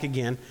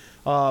again.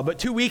 But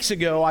 2 weeks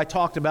ago, I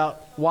talked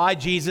about why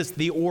Jesus,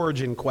 the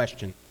origin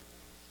question.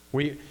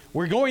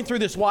 We're going through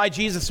this why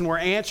Jesus, and we're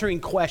answering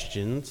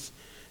questions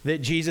that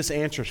Jesus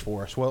answers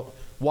for us. Well,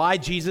 why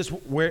Jesus?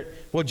 Well,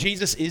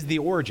 Jesus is the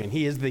origin.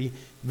 He is the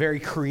very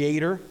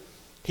creator.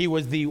 He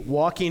was the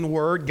walking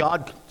word.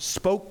 God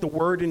spoke the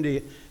world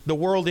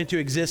into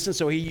existence,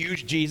 so he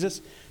used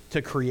Jesus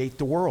to create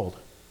the world.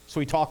 So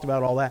we talked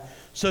about all that.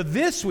 So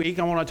this week,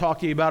 I want to talk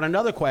to you about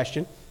another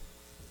question,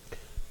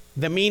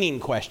 the meaning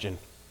question.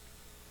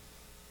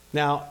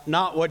 Now,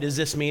 not what does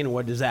this mean and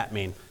what does that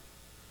mean,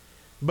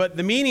 but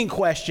the meaning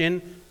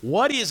question,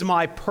 what is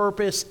my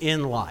purpose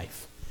in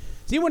life?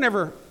 Has anyone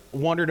ever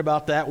wondered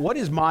about that? What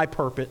is my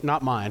purpose?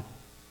 Not mine,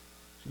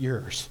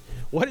 yours.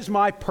 What is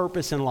my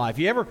purpose in life?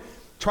 You ever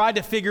tried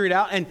to figure it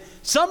out? And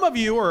some of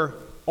you are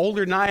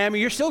older than I am,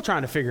 and you're still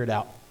trying to figure it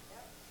out.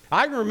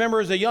 I remember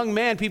as a young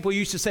man, people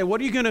used to say, what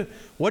are you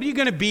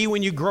gonna be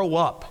when you grow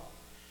up?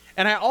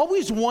 And I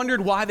always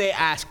wondered why they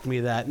asked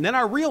me that. And then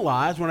I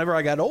realized whenever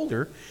I got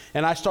older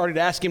and I started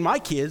asking my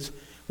kids,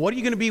 what are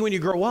you going to be when you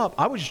grow up?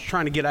 I was just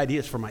trying to get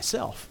ideas for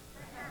myself.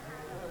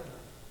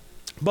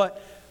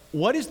 But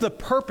what is the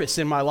purpose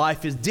in my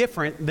life is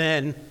different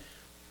than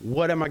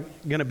what am I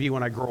going to be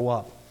when I grow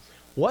up?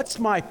 What's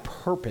my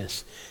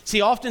purpose?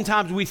 See,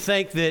 oftentimes we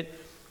think that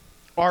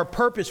our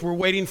purpose, we're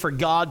waiting for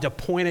God to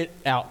point it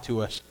out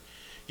to us.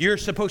 You're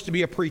supposed to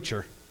be a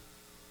preacher.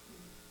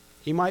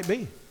 He might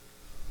be.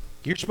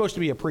 You're supposed to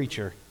be a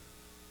preacher.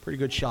 Pretty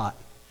good shot.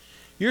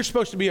 You're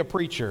supposed to be a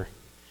preacher.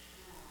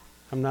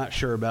 I'm not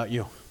sure about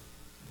you.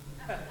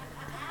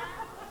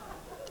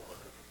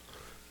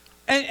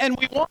 And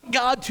we want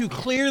God to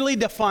clearly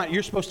define.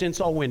 You're supposed to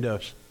install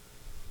windows.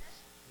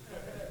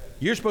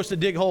 You're supposed to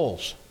dig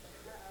holes.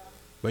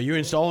 But you're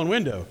installing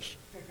windows.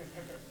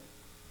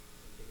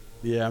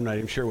 Yeah, I'm not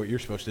even sure what you're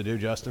supposed to do,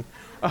 Justin.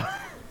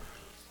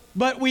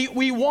 But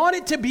we want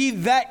it to be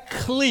that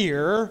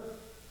clear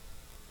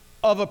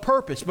of a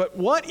purpose. But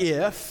what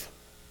if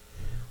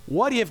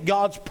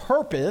God's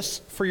purpose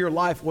for your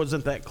life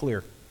wasn't that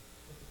clear?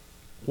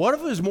 What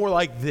if it was more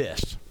like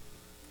this?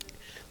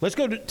 Let's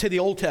go to the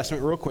Old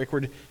Testament real quick.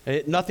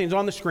 Nothing's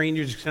on the screen.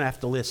 You're just going to have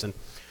to listen.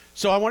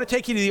 So I want to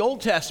take you to the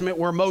Old Testament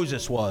where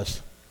Moses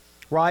was,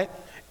 right?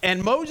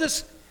 And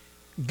Moses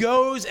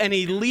goes and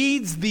he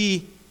leads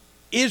the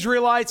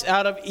Israelites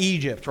out of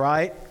Egypt,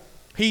 right?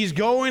 He's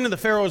going, and the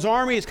Pharaoh's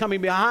army is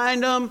coming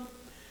behind him.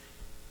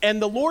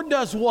 And the Lord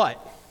does what?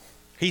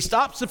 He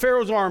stops the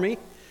Pharaoh's army,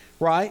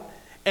 right?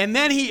 And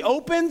then he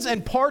opens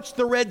and parts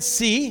the Red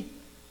Sea,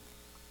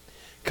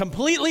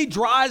 completely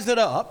dries it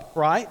up,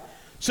 right?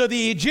 So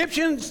the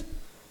Egyptians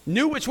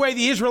knew which way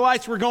the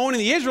Israelites were going, and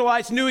the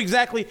Israelites knew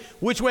exactly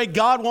which way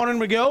God wanted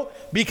them to go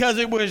because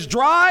it was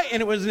dry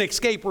and it was an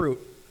escape route.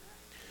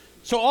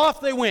 So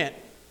off they went.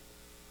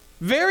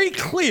 Very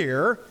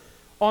clear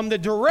on the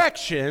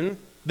direction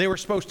they were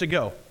supposed to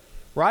go,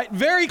 right?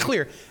 Very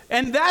clear.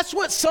 And that's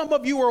what some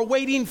of you are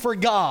waiting for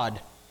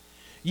God.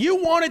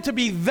 You want it to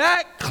be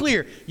that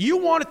clear. You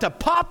want it to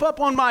pop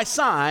up on my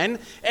sign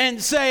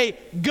and say,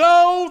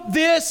 go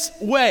this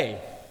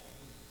way.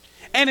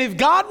 And if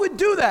God would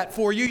do that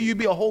for you, you'd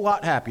be a whole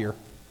lot happier,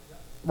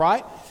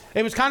 right?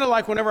 It was kind of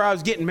like whenever I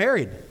was getting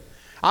married.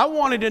 I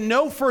wanted to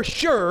know for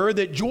sure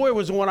that Joy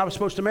was the one I was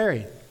supposed to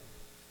marry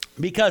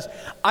because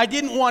I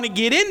didn't want to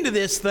get into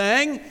this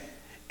thing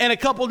and a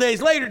couple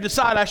days later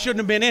decide I shouldn't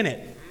have been in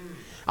it.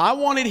 I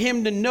wanted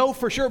him to know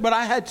for sure, but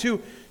I had to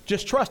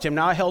just trust him.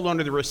 Now I held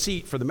onto the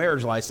receipt for the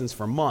marriage license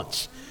for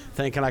months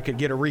thinking I could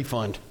get a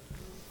refund.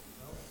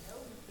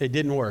 It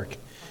didn't work.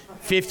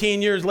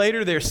 15 years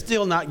later, they're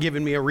still not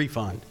giving me a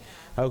refund.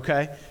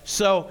 Okay?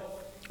 So,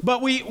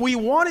 but we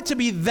want it to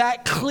be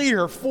that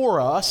clear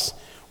for us.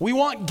 We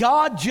want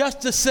God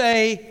just to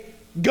say,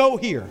 go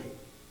here.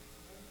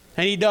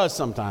 And he does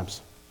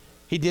sometimes.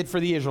 He did for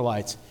the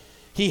Israelites.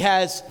 He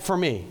has for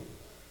me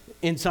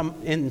in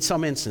some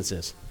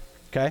instances.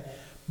 Okay?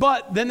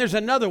 But then there's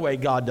another way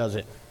God does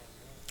it.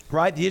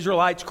 Right? The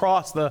Israelites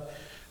cross the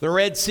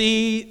Red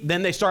Sea.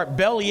 Then they start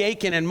belly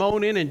aching and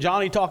moaning. And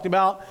Johnny talked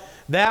about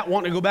that,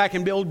 wanting to go back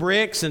and build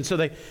bricks. And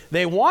so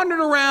they wandered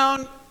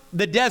around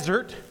the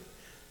desert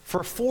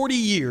for 40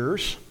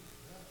 years.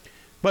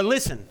 But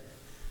listen,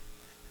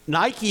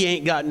 Nike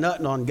ain't got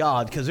nothing on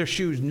God because their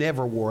shoes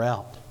never wore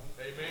out.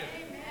 Amen.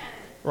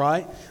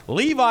 Right?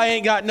 Levi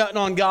ain't got nothing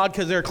on God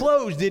because their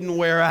clothes didn't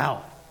wear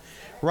out.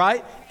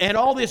 Right? And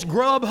all this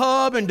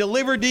Grubhub and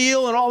Deliver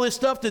Deal and all this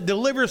stuff that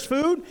delivers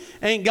food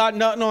ain't got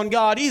nothing on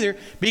God either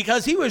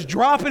because he was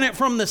dropping it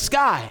from the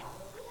sky.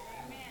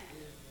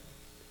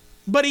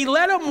 But he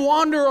let them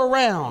wander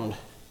around,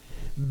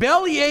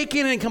 belly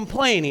aching and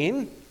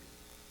complaining,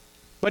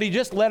 but he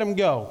just let them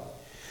go.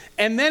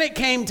 And then it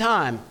came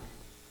time.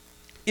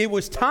 It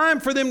was time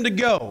for them to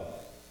go.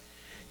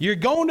 You're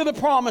going to the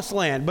promised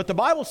land. But the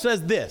Bible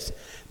says this,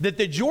 that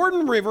the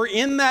Jordan River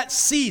in that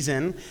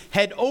season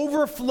had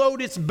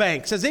overflowed its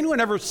banks. Has anyone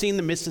ever seen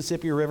the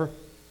Mississippi River?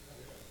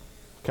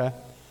 Okay.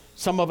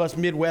 Some of us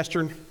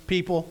Midwestern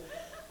people.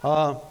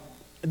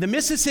 The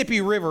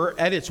Mississippi River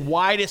at its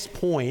widest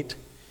point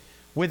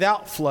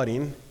without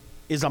flooding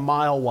is a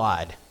mile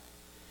wide.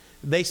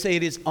 They say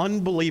it is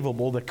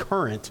unbelievable, the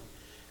current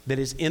that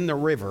is in the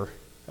river,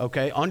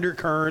 okay,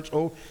 undercurrents.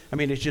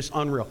 It's just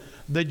unreal.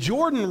 The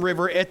Jordan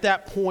River at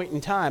that point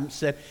in time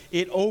said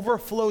it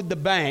overflowed the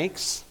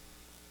banks,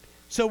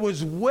 so it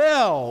was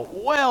well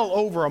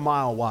over a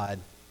mile wide.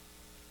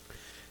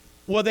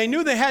 Well, they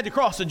knew they had to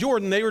cross the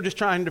Jordan. They were just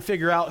trying to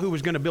figure out who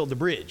was going to build the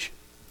bridge,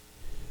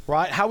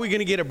 right? How are we going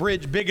to get a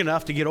bridge big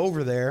enough to get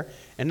over there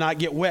and not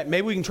get wet?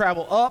 Maybe we can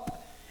travel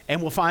up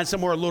and we'll find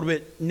somewhere a little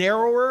bit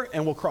narrower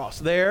and we'll cross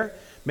there.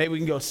 Maybe we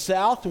can go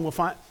south and we'll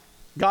find...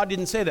 God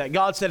didn't say that.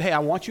 God said, hey, I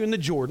want you in the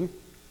Jordan,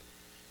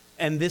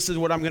 and this is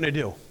what I'm going to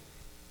do.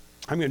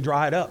 I'm going to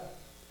dry it up.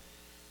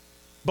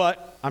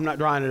 But I'm not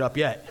drying it up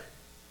yet.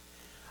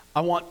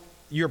 I want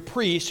your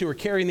priests who are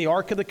carrying the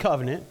Ark of the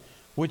Covenant,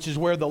 which is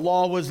where the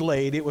law was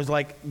laid. It was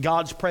like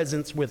God's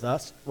presence with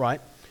us,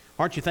 right?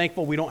 Aren't you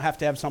thankful we don't have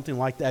to have something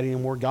like that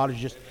anymore? God is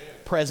just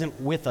present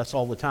with us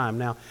all the time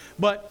now.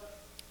 But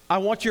I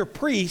want your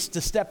priests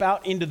to step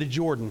out into the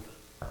Jordan.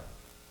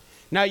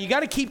 Now, you got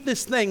to keep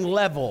this thing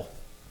level,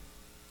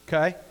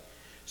 okay?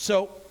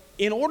 So,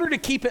 in order to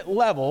keep it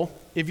level,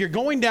 if you're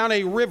going down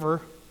a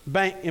river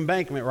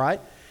embankment, right?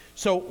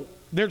 So,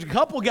 there's a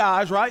couple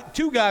guys, right?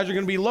 Two guys are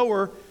going to be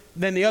lower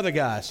than the other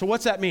guys. So,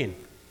 what's that mean?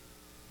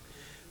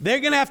 They're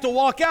going to have to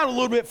walk out a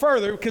little bit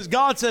further because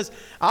God says,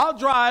 I'll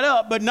dry it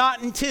up, but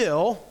not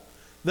until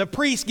the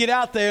priests get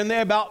out there and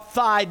they're about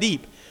thigh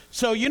deep.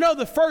 So,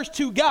 the first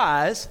two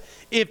guys,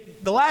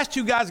 if the last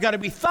two guys got to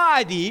be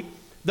thigh deep,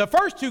 the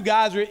first two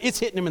guys, it's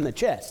hitting them in the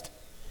chest,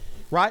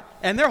 right?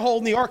 And they're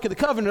holding the Ark of the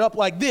Covenant up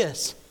like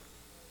this.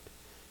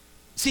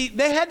 See,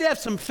 they had to have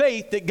some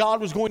faith that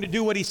God was going to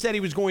do what he said he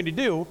was going to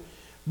do,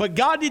 but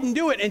God didn't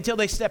do it until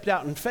they stepped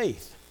out in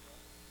faith.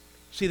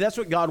 See, that's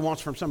what God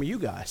wants from some of you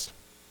guys.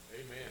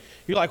 Amen.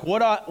 You're like,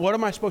 what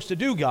am I supposed to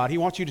do, God? He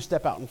wants you to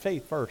step out in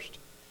faith first.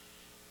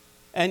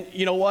 And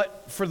you know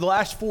what? For the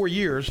last 4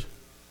 years,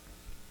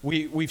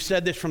 we've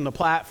said this from the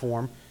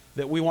platform,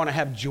 that we want to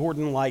have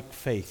Jordan-like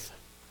faith.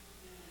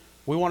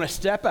 We want to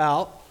step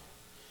out,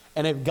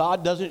 and if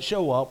God doesn't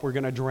show up, we're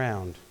going to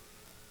drown.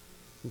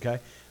 Okay?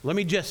 Let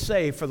me just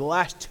say, for the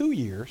last 2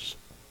 years,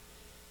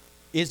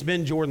 it's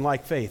been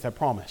Jordan-like faith, I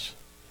promise.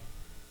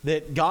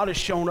 That God has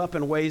shown up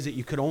in ways that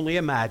you could only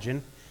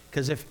imagine,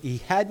 because if he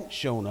hadn't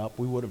shown up,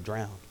 we would have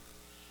drowned.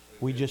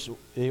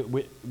 It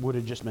would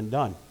have just been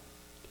done.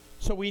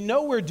 So we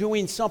know we're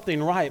doing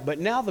something right, but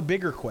now the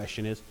bigger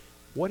question is,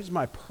 what is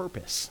my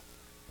purpose?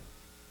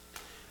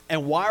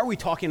 And why are we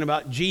talking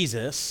about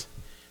Jesus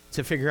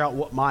to figure out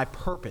what my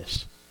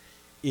purpose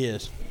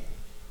is?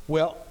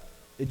 Well,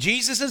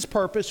 Jesus'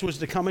 purpose was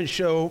to come and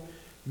show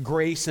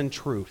grace and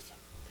truth.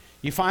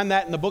 You find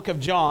that in the book of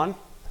John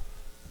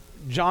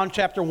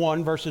chapter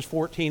 1, verses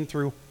 14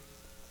 through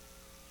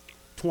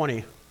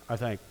 20, I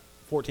think,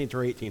 14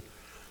 through 18.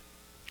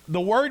 The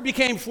Word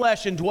became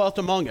flesh and dwelt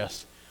among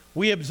us.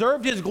 We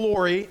observed his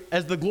glory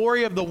as the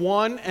glory of the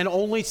one and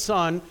only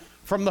Son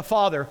from the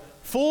Father,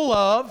 full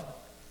of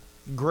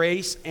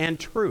grace and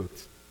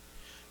truth.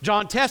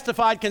 John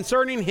testified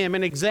concerning him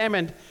and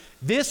examined,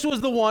 this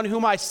was the one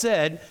whom I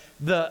said,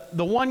 the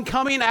one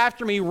coming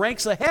after me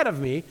ranks ahead of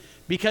me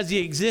because he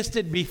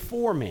existed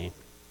before me.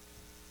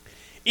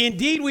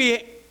 Indeed,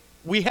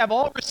 we have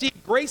all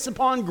received grace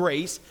upon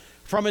grace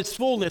from its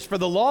fullness, for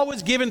the law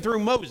was given through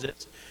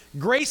Moses.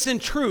 Grace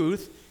and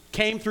truth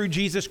came through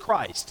Jesus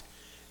Christ.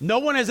 No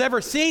one has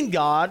ever seen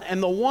God,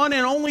 and the one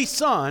and only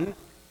Son,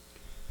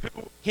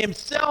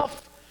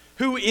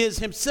 who is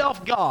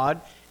himself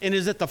God and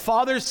is at the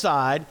Father's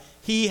side,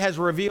 he has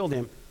revealed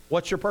him.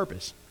 What's your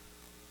purpose?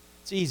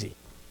 It's easy.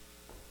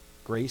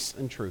 Grace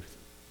and truth.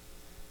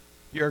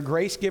 You're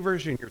grace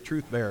givers and you're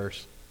truth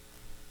bearers.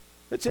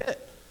 That's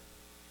it.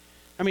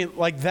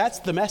 That's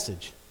the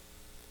message.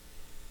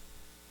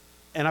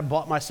 And I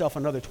bought myself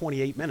another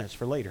 28 minutes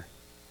for later.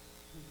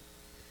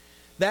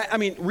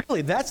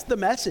 Really, that's the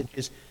message.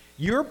 Is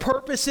your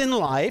purpose in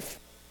life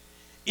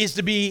is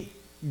to be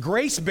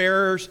grace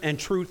bearers and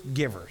truth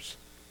givers.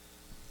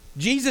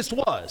 Jesus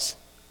was,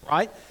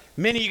 right?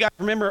 Many of you guys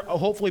remember,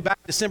 hopefully back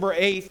December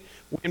 8th,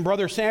 when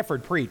Brother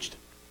Sanford preached.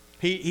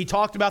 He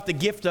talked about the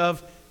gift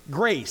of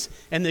grace.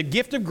 And the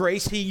gift of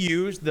grace, he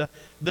used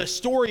the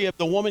story of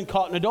the woman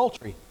caught in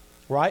adultery,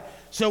 right?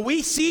 So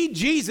we see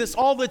Jesus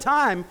all the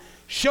time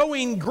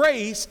showing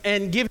grace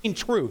and giving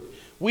truth.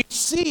 We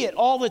see it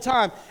all the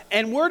time.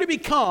 And we're to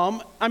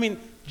become,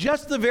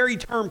 just the very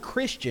term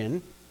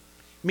Christian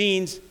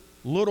means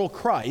little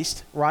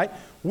Christ, right?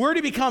 We're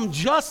to become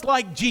just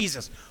like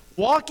Jesus,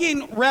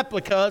 walking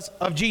replicas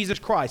of Jesus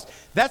Christ.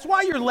 That's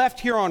why you're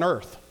left here on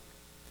earth,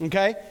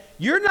 okay?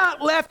 You're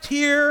not left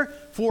here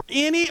for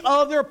any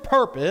other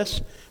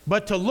purpose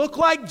but to look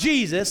like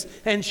Jesus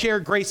and share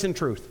grace and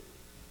truth.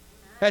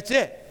 That's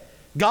it.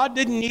 God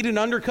didn't need an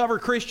undercover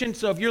Christian,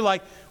 so if you're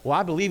like, well,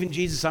 I believe in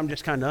Jesus, I'm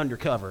just kind of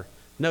undercover.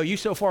 No, you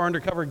so far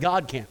undercover,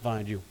 God can't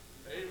find you.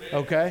 Amen.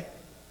 Okay?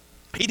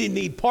 He didn't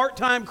need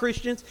part-time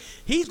Christians.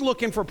 He's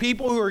looking for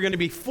people who are going to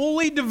be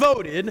fully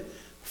devoted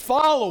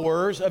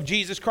followers of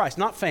Jesus Christ,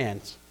 not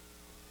fans.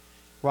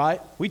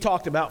 right? We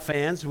talked about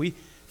fans.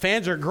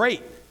 Fans are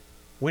great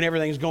when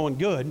everything's going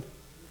good.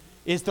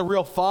 It's the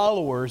real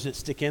followers that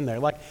stick in there.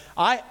 Like,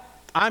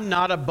 I'm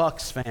not a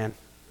Bucks fan.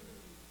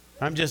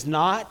 I'm just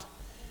not.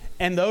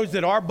 And those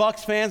that are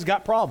Bucks fans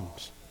got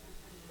problems.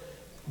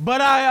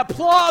 But I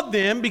applaud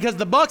them because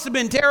the Bucks have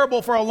been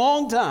terrible for a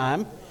long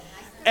time,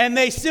 and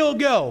they still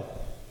go.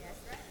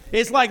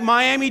 It's like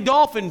Miami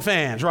Dolphin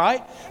fans,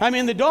 right? I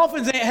mean, the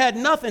Dolphins ain't had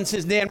nothing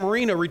since Dan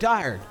Marino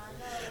retired.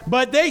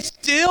 But they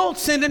still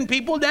sending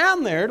people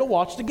down there to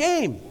watch the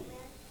game.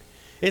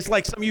 It's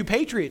like some of you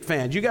Patriot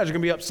fans. You guys are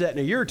going to be upset in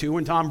a year or two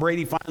when Tom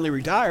Brady finally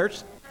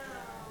retires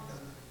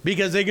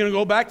because they're going to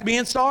go back to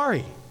being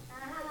sorry.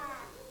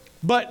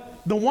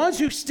 But the ones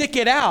who stick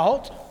it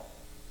out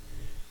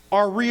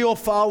are real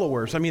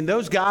followers. I mean,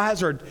 those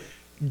guys are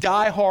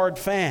diehard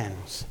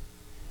fans,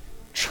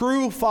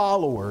 true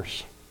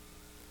followers.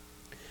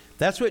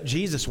 That's what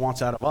Jesus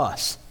wants out of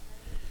us,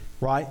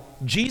 right?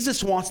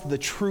 Jesus wants the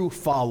true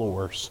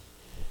followers.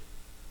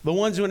 The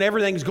ones when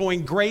everything's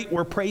going great,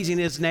 we're praising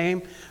his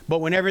name. But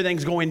when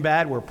everything's going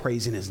bad, we're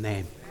praising his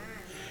name.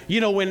 You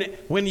know,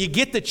 when you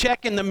get the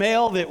check in the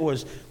mail that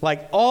was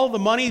like all the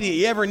money that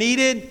you ever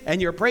needed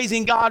and you're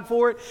praising God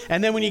for it.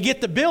 And then when you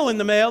get the bill in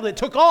the mail that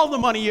took all the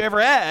money you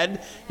ever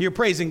had, you're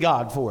praising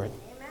God for it.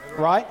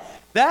 Amen. Right?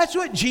 That's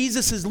what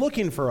Jesus is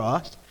looking for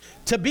us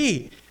to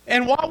be.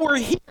 And while we're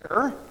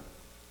here,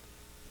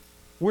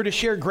 we're to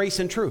share grace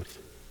and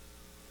truth.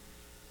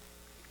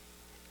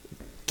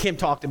 Kim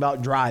talked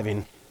about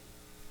driving.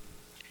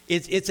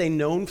 It's a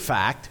known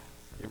fact,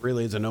 it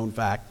really is a known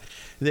fact,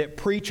 that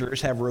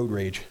preachers have road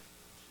rage.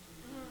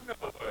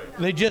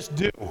 They just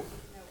do.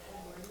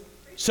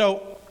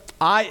 So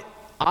I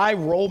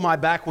roll my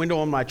back window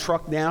on my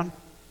truck down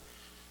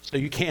so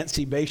you can't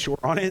see Bayshore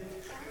on it,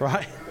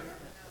 right?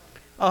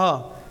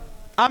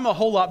 I'm a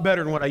whole lot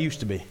better than what I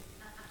used to be,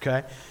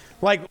 okay?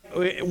 Like,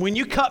 when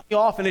you cut me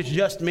off and it's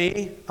just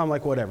me, I'm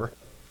like, whatever.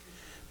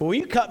 But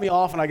when you cut me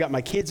off and I got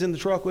my kids in the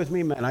truck with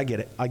me, man, I get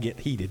it. I get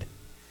heated,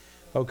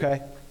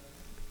 okay?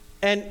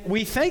 And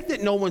we think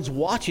that no one's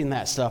watching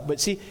that stuff. But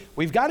see,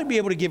 we've got to be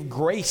able to give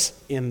grace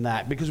in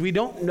that because we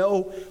don't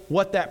know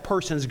what that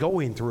person's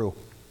going through,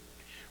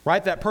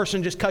 right? That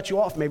person just cut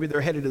you off. Maybe they're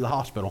headed to the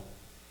hospital.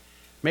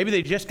 Maybe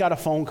they just got a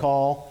phone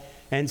call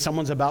and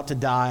someone's about to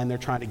die and they're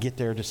trying to get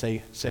there to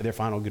say their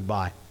final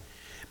goodbye.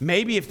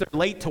 Maybe if they're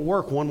late to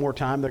work one more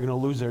time, they're going to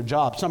lose their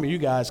job. Some of you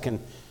guys can,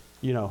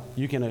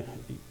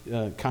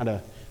 kind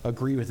of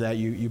agree with that.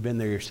 You've been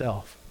there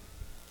yourself.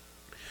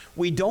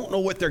 We don't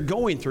know what they're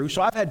going through,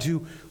 so I've had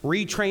to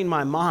retrain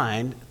my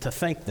mind to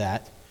think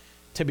that,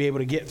 to be able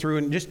to get through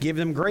and just give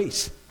them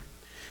grace.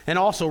 And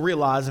also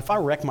realize if I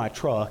wreck my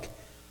truck,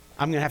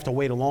 I'm going to have to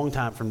wait a long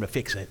time for them to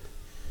fix it.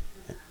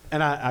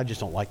 And I just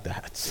don't like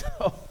that.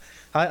 So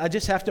I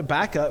just have to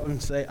back up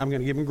and say, I'm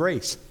going to give them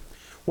grace.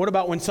 What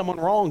about when someone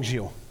wrongs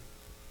you?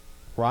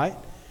 Right?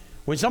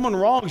 When someone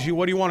wrongs you,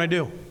 what do you want to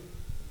do?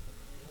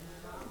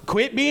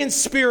 Quit being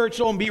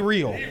spiritual and be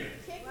real.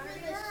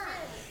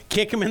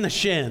 Kick them in the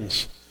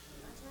shins.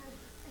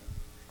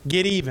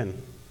 Get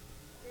even.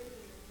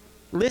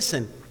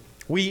 Listen,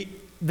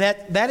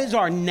 that is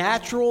our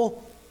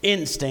natural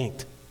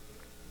instinct.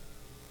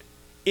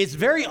 It's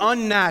very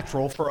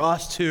unnatural for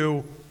us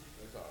to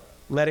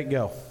let it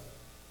go.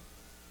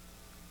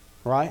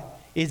 Right?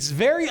 It's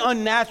very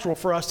unnatural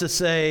for us to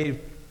say,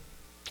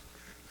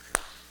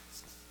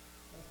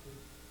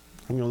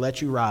 I'm going to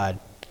let you ride.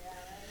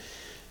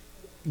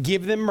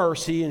 Give them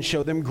mercy and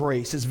show them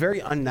grace. It's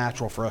very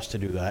unnatural for us to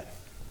do that.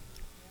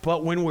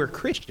 But when we're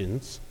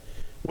Christians,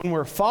 when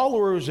we're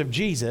followers of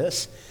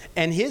Jesus,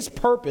 and his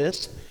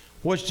purpose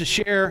was to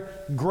share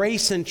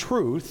grace and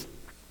truth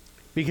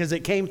because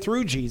it came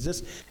through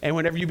Jesus, and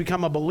whenever you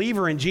become a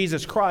believer in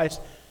Jesus Christ,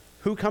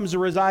 who comes to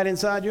reside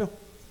inside you?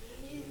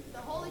 The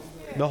Holy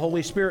Spirit. The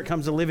Holy Spirit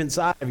comes to live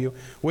inside of you,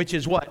 which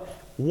is what?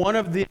 One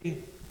of the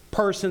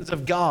persons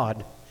of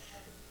God.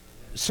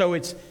 So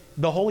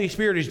the Holy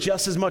Spirit is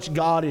just as much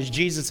God as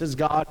Jesus is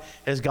God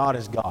is God.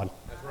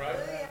 That's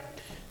right.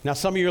 Now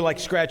some of you are like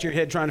scratch your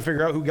head trying to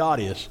figure out who God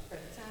is.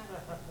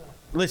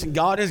 Listen,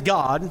 God is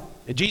God,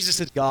 and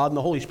Jesus is God, and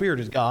the Holy Spirit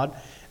is God,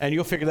 and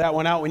you'll figure that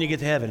one out when you get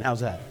to heaven.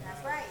 How's that?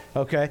 That's right.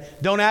 Okay?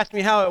 Don't ask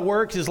me how it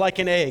works. It's like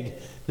an egg.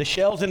 The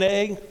shell's an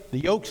egg, the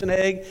yolk's an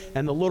egg,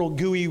 and the little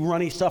gooey,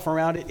 runny stuff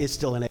around it is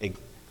still an egg.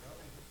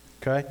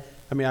 Okay?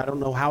 I mean, I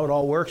don't know how it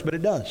all works, but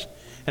it does.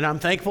 And I'm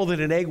thankful that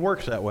an egg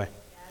works that way.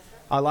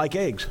 I like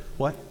eggs.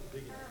 What?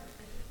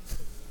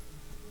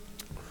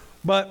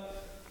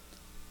 But,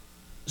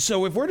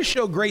 so if we're to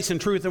show grace and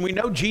truth, and we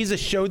know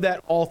Jesus showed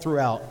that all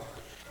throughout.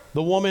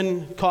 The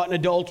woman caught in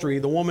adultery,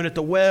 the woman at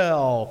the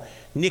well,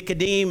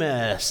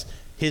 Nicodemus,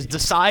 his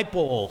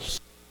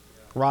disciples,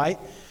 right?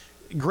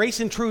 Grace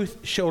and truth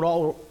showed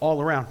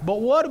all around.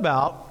 But what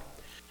about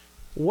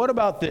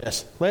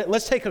this?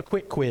 Let's take a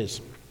quick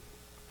quiz.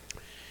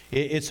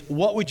 It's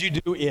what would you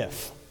do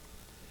if?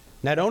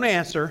 Now don't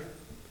answer.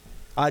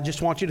 I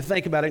just want you to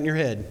think about it in your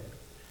head.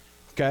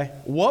 Okay?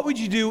 What would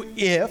you do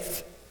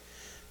if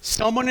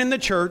someone in the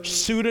church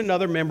sued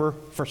another member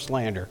for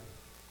slander?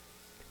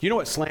 You know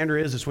what slander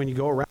is? It's when you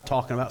go around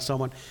talking about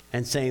someone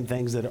and saying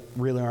things that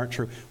really aren't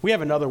true. We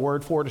have another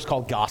word for it. It's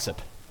called gossip.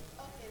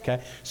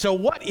 Okay? So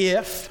what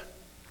if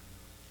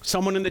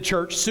someone in the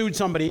church sued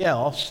somebody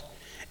else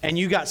and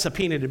you got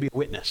subpoenaed to be a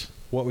witness?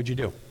 What would you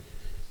do?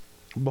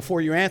 Before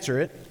you answer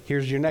it,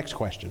 here's your next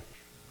question.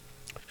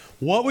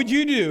 What would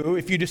you do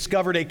if you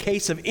discovered a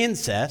case of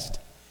incest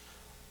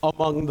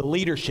among the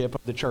leadership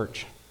of the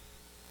church?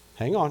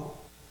 Hang on.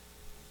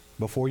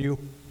 Before you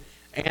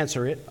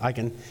answer it, I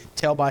can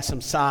tell by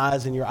some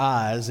sighs in your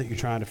eyes that you're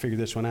trying to figure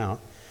this one out.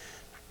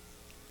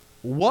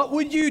 What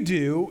would you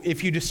do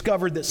if you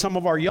discovered that some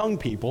of our young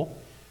people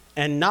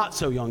and not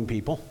so young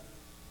people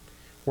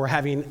were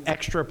having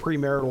extra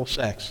premarital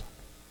sex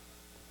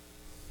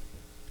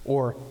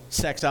or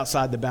sex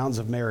outside the bounds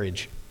of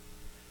marriage?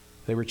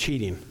 They were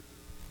cheating.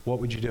 What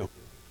would you do?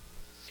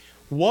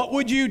 What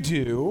would you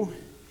do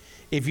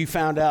if you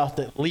found out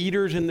that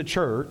leaders in the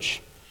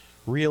church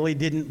really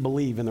didn't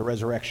believe in the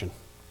resurrection?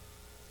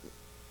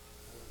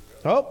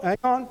 Oh, hang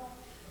on.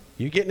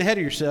 You're getting ahead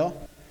of yourself.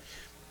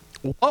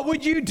 What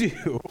would you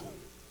do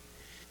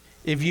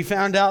if you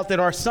found out that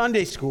our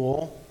Sunday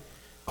school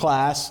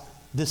class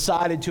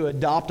decided to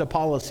adopt a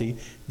policy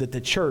that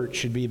the church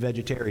should be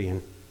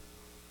vegetarian?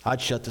 I'd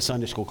shut the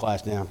Sunday school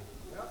class down.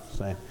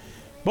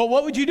 But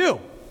what would you do?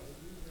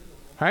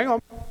 Hang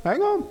on.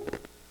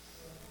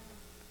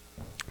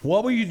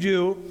 What will you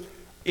do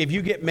if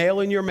you get mail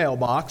in your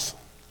mailbox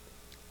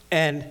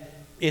and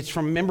it's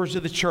from members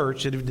of the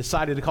church that have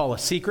decided to call a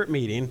secret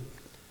meeting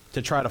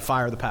to try to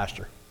fire the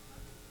pastor?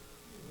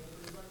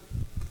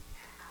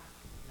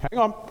 Hang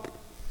on.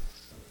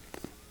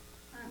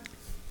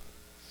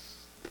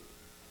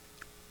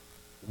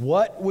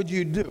 What would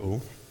you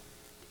do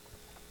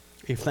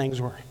if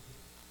things were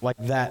like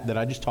that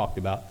I just talked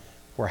about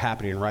were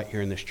happening right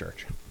here in this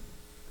church?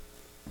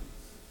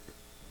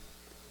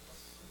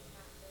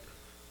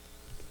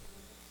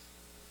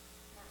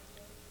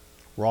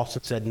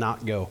 Rawson said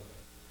not go.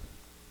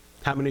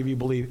 How many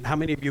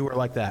of you are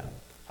like that?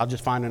 I'll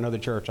just find another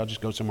church. I'll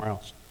just go somewhere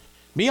else.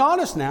 Be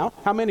honest now.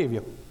 How many of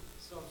you?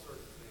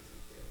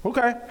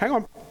 Okay, hang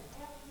on.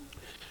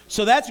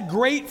 So that's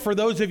great for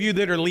those of you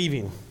that are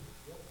leaving.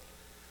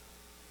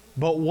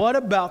 But what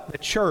about the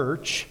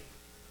church?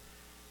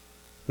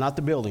 Not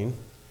the building,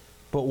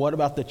 but what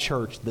about the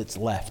church that's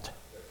left?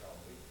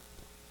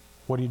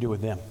 What do you do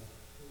with them?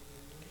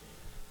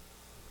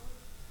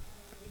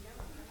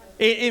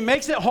 It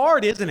makes it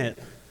hard, isn't it?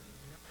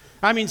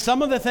 I mean,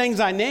 some of the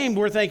things I named,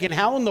 we're thinking,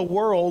 how in the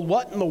world,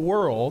 what in the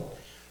world?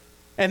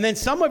 And then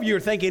some of you are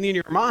thinking in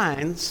your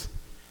minds,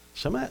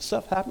 some of that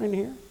stuff happening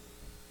here?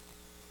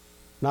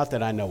 Not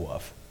that I know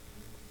of,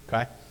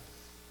 okay?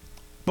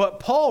 But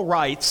Paul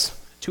writes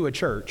to a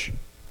church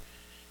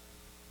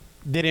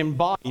that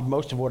embodied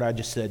most of what I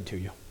just said to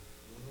you.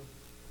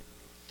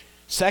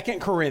 2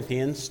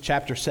 Corinthians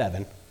chapter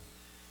 7.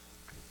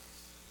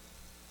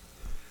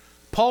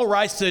 Paul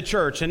writes to the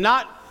church, and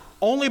not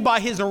only by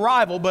his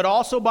arrival, but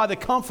also by the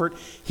comfort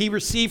he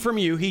received from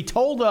you, he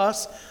told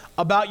us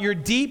about your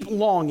deep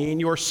longing,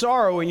 your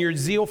sorrow, and your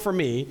zeal for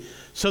me,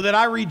 so that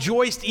I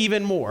rejoiced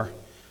even more.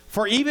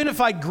 For even if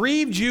I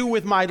grieved you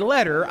with my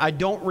letter, I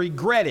don't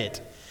regret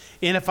it.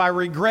 And if I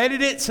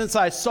regretted it since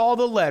I saw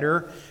the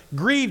letter,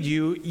 grieved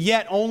you,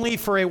 yet only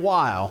for a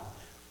while.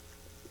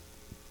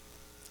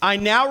 I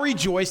now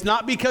rejoice,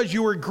 not because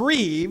you were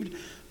grieved,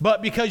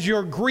 but because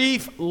your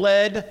grief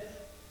led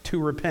to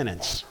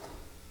repentance.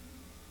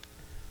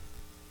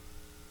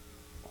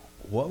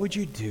 What would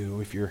you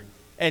do if you're...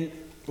 And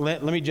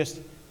let me just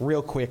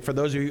real quick, for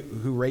those of you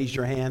who raised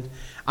your hand,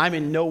 I'm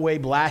in no way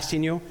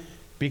blasting you,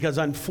 because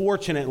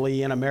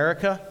unfortunately in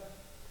America,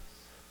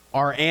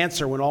 our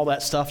answer when all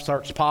that stuff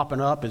starts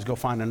popping up is go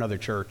find another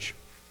church.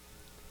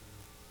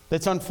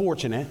 That's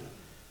unfortunate,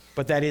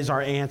 but that is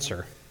our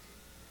answer.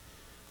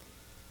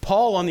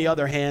 Paul, on the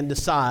other hand,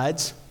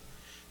 decides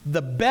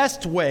the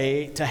best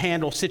way to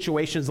handle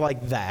situations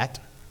like that,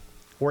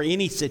 or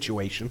any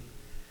situation,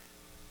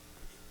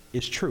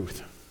 is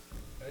truth.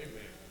 Amen.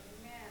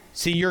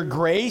 See, your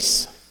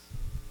grace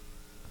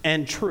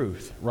and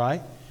truth,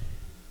 right?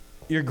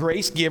 You're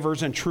grace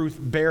givers and truth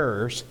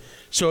bearers.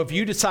 So if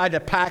you decide to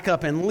pack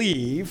up and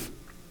leave,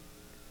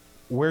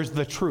 where's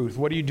the truth?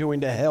 What are you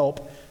doing to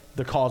help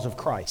the cause of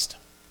Christ?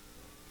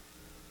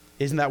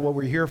 Isn't that what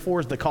we're here for,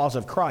 is the cause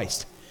of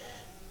Christ?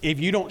 If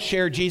you don't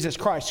share Jesus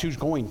Christ, who's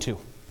going to?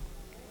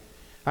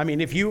 I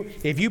mean, if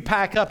you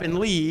pack up and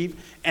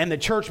leave and the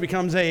church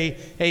becomes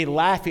a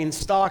laughing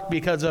stock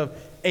because of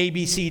A,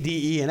 B, C,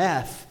 D, E, and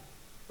F,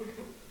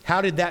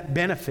 how did that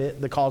benefit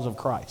the cause of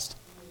Christ?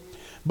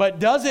 But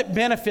does it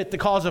benefit the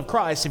cause of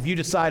Christ if you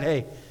decide,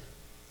 hey,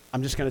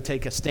 I'm just going to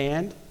take a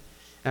stand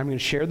and I'm going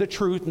to share the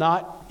truth,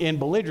 not in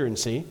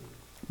belligerency,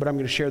 but I'm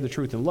going to share the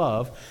truth in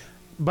love,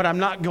 but I'm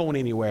not going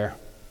anywhere.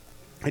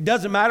 It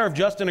doesn't matter if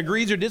Justin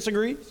agrees or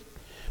disagrees.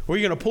 We're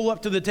going to pull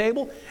up to the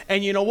table,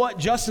 and you know what?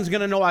 Justin's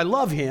going to know I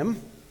love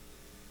him,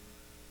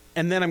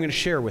 and then I'm going to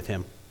share with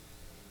him.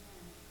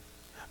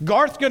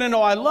 Garth's going to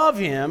know I love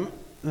him, and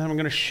then I'm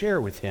going to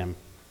share with him.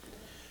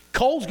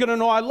 Cole's going to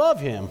know I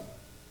love him,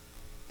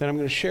 that I'm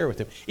going to share with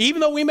them.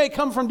 Even though we may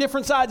come from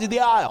different sides of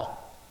the aisle.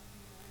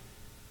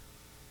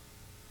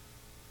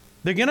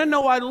 They're going to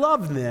know I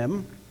love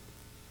them,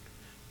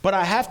 but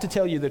I have to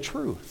tell you the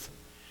truth.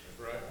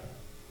 That's right.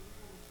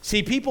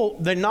 See, people,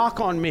 the knock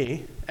on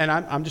me, and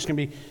I'm just going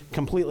to be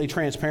completely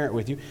transparent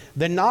with you.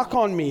 The knock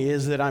on me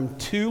is that I'm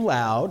too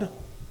loud.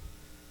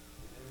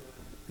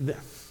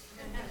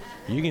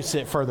 You can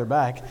sit further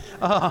back.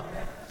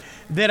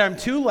 That I'm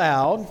too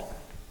loud.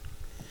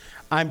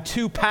 I'm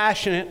too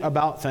passionate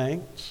about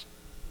things.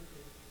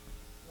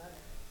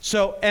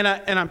 So, and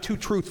I'm too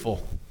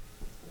truthful.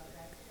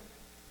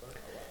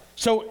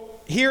 So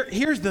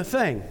here's the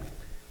thing.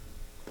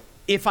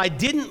 If I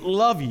didn't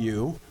love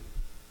you,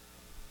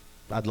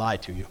 I'd lie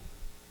to you.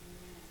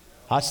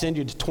 I'll send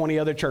you to 20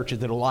 other churches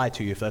that'll lie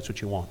to you if that's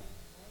what you want.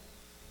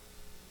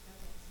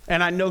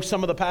 And I know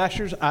some of the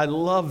pastors, I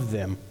love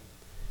them.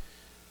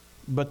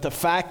 But the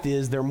fact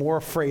is, they're more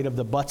afraid of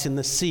the butts in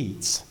the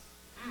seats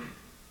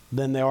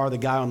than they are the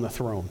guy on the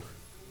throne.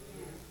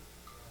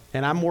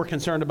 And I'm more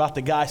concerned about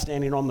the guy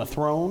standing on the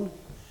throne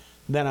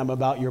than I'm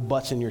about your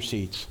butts in your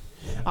seats.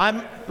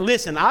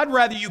 Listen, I'd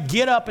rather you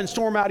get up and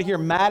storm out of here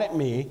mad at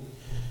me,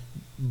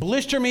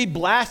 blister me,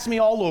 blast me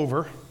all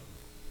over,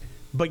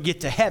 but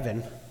get to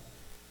heaven,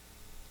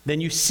 than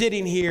you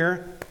sitting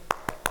here,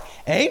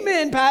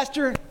 amen,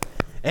 pastor,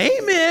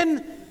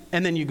 amen,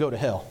 and then you go to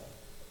hell.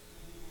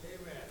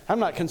 Amen. I'm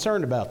not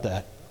concerned about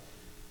that.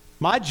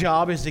 My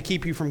job is to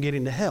keep you from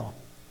getting to hell.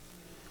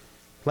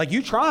 Like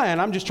you trying,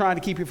 I'm just trying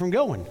to keep you from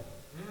going.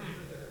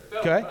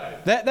 Okay?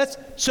 That's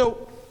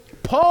so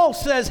Paul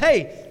says,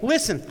 hey,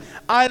 listen,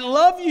 I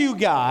love you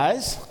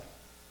guys.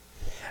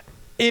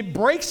 It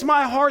breaks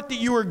my heart that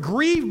you were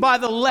grieved by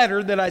the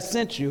letter that I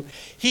sent you.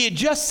 He had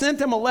just sent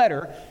them a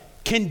letter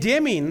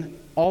condemning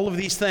all of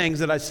these things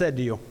that I said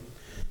to you.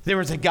 There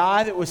was a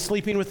guy that was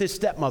sleeping with his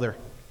stepmother.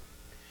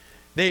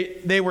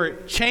 They were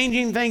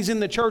changing things in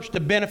the church to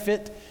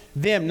benefit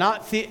them,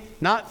 not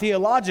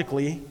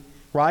theologically,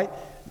 right?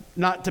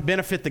 Not to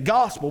benefit the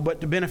gospel,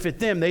 but to benefit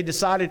them. They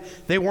decided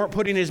they weren't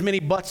putting as many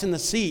butts in the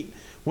seat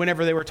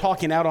whenever they were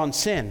talking out on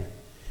sin,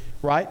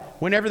 right?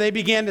 Whenever they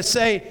began to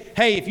say,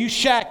 hey, if you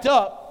shacked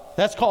up,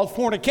 that's called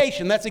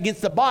fornication. That's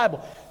against the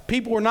Bible.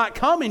 People were not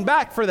coming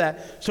back for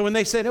that. So when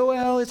they said, oh,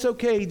 well, it's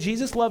okay.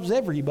 Jesus loves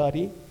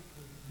everybody.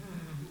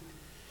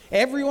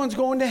 Everyone's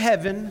going to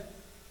heaven.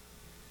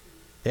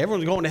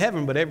 Everyone's going to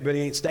heaven, but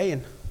everybody ain't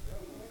staying.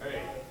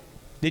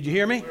 Did you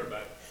hear me?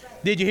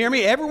 Did you hear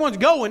me? Everyone's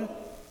going,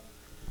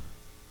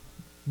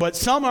 but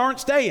some aren't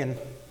staying.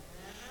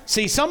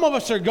 See, some of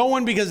us are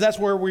going because that's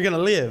where we're going to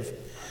live.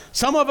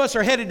 Some of us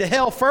are headed to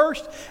hell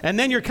first, and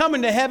then you're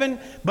coming to heaven,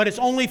 but it's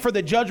only for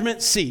the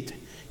judgment seat.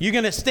 You're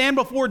going to stand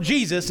before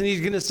Jesus, and he's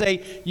going to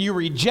say, you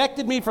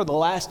rejected me for the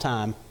last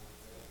time.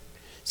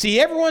 See,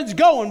 everyone's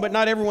going, but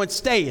not everyone's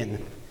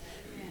staying.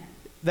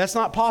 That's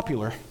not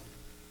popular.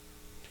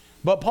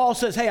 But Paul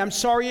says, hey, I'm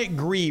sorry it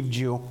grieved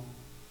you,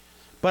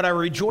 but I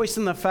rejoice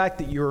in the fact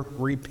that you're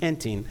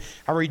repenting.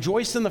 I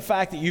rejoice in the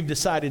fact that you've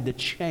decided to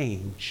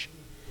change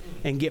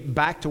and get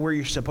back to where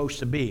you're supposed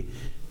to be.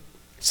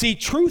 See,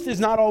 truth is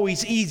not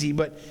always easy,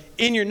 but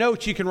in your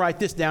notes you can write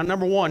this down.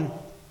 Number one,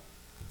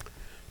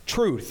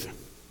 truth.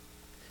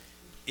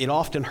 It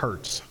often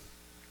hurts.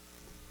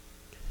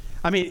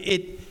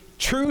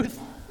 Truth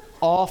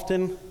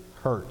often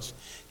hurts.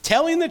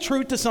 Telling the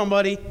truth to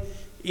somebody,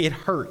 it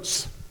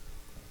hurts.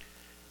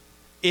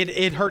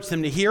 It hurts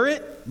them to hear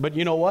it, but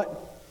you know what?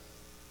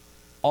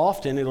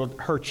 Often it'll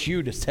hurt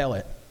you to tell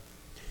it.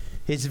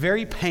 It's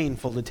very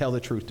painful to tell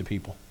the truth to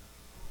people.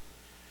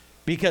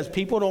 Because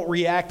people don't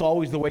react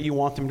always the way you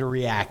want them to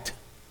react.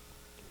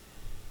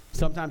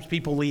 Sometimes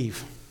people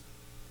leave.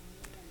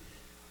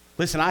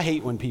 Listen, I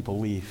hate when people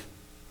leave.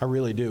 I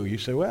really do. You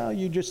say, well,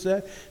 you just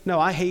said. No,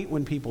 I hate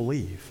when people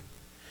leave.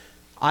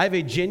 I have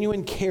a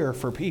genuine care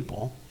for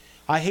people.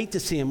 I hate to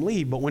see them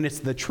leave, but when it's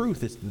the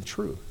truth, it's the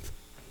truth.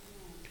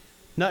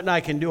 Nothing I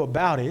can do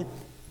about it,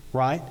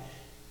 right?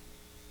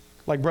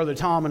 Like Brother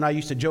Tom and I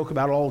used to joke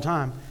about it all the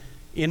time.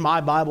 In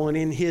my Bible and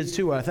in his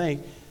too, I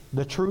think,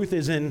 the truth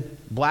is in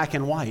black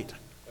and white.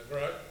 That's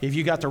right. If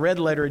you got the red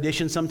letter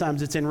edition,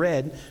 sometimes it's in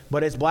red,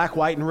 but it's black,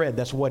 white, and red.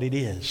 That's what it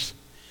is.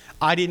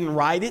 I didn't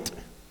write it,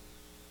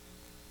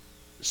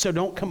 so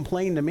don't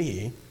complain to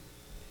me.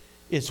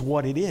 It's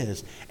what it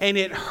is. And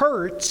it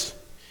hurts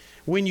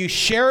when you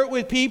share it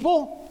with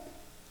people.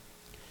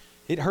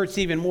 It hurts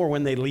even more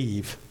when they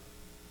leave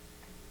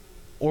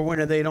or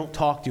when they don't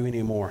talk to you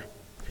anymore.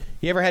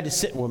 You ever had to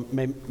sit, well,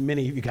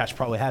 many of you guys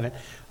probably haven't.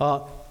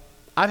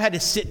 I've had to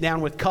sit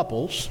down with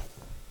couples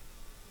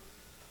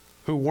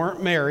who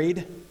weren't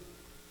married,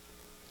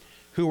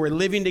 who were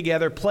living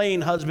together,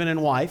 playing husband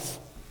and wife,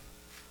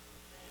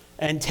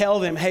 and tell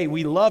them, hey,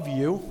 we love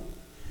you.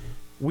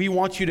 We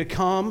want you to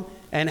come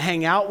and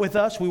hang out with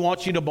us. We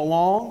want you to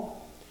belong.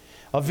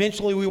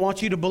 Eventually, we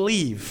want you to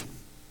believe,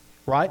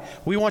 right?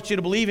 We want you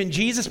to believe in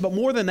Jesus, but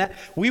more than that,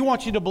 we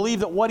want you to believe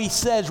that what he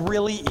says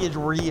really is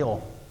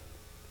real.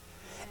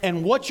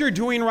 And what you're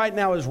doing right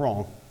now is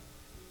wrong.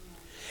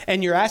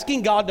 And you're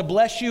asking God to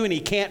bless you, and he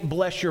can't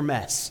bless your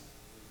mess.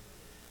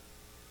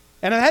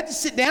 And I've had to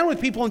sit down with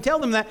people and tell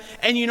them that.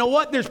 And you know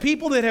what? There's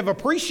people that have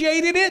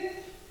appreciated it.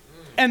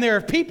 And there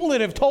are people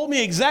that have told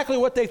me exactly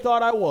what they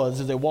thought I was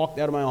as they walked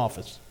out of my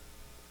office.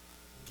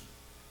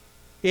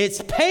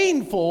 It's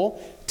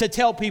painful to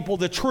tell people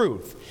the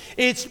truth.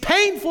 It's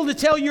painful to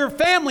tell your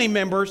family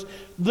members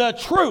the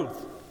truth.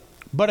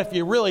 But if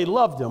you really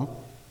loved them,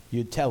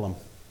 you'd tell them.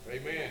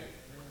 Amen.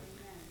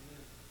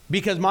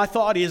 Because my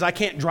thought is I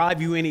can't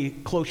drive you any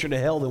closer to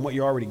hell than what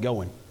you're already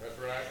going. That's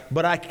right.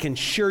 But I can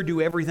sure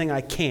do everything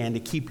I can to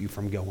keep you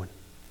from going.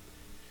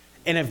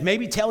 And if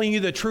maybe telling you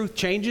the truth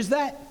changes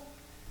that,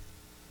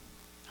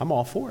 I'm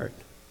all for it.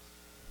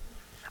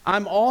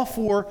 I'm all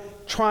for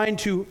trying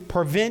to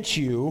prevent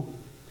you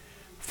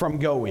from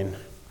going.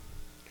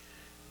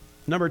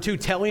 Number 2,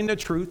 telling the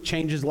truth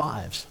changes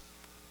lives.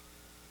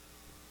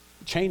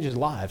 It changes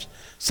lives.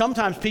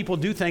 Sometimes people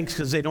do things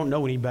because they don't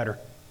know any better.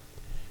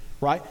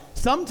 Right?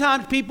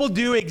 Sometimes people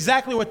do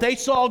exactly what they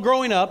saw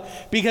growing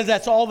up because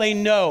that's all they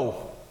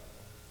know.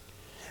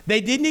 They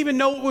didn't even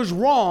know it was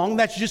wrong.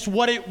 That's just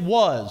what it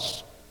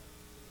was.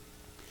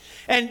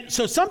 And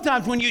so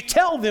sometimes when you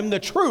tell them the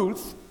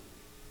truth,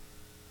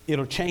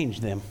 it'll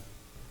change them.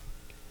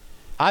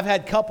 I've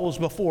had couples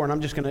before, and I'm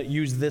just going to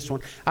use this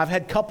one. I've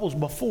had couples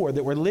before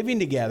that were living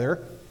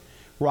together,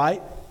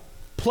 right?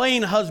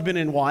 Playing husband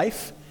and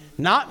wife,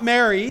 not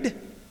married.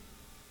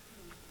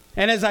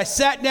 And as I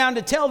sat down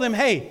to tell them,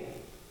 hey,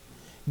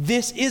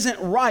 this isn't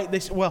right. They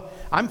said, well,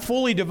 I'm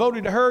fully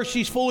devoted to her.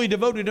 She's fully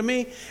devoted to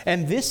me.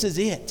 And this is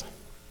it.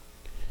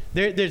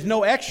 There's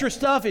no extra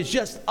stuff. It's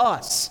just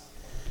us.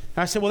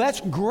 And I said, well,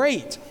 that's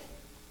great.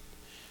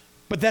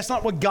 But that's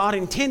not what God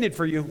intended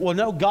for you. Well,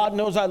 no, God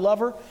knows I love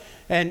her.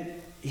 And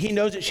He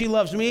knows that she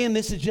loves me. And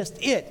this is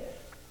just it.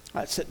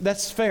 I said,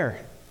 that's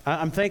fair.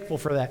 I'm thankful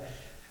for that.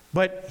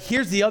 But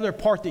here's the other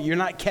part that you're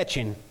not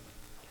catching.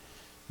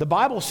 The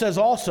Bible says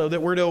also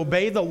that we're to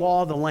obey the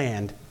law of the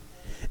land.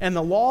 And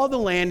the law of the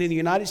land in the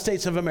United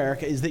States of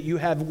America is that you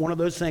have one of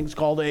those things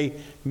called a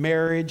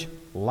marriage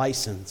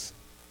license.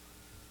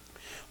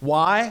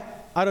 Why?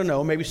 I don't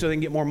know. Maybe so they can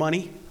get more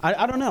money.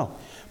 I don't know.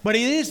 But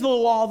it is the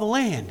law of the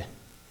land.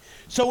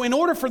 So in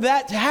order for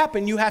that to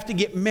happen, you have to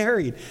get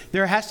married.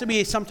 There has to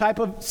be some type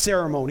of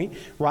ceremony,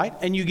 right?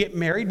 And you get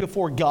married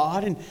before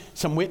God and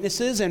some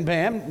witnesses, and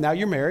bam, now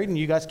you're married and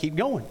you guys keep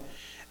going.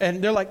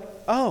 And they're like,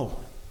 oh,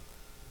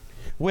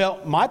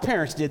 well, my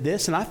parents did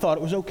this and I thought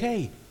it was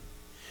okay.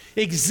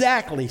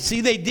 Exactly.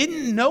 See, they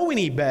didn't know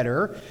any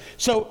better,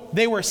 so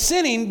they were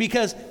sinning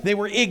because they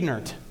were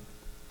ignorant.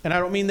 And I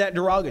don't mean that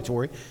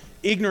derogatory.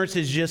 Ignorance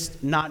is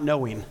just not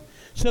knowing.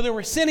 So they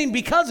were sinning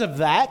because of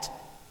that.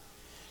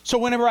 So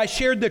whenever I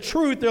shared the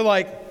truth, they're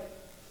like,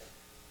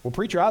 well,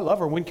 preacher, I love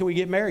her. When can we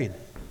get married?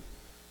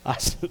 I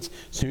said, as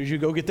soon as you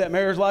go get that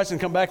marriage license and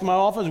come back to my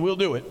office, we'll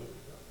do it.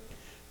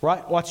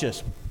 Right? Watch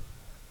this.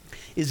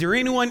 Is there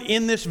anyone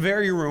in this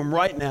very room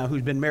right now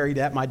who's been married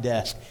at my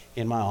desk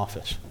in my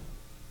office?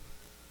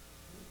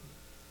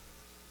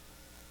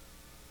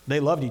 They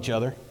loved each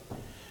other.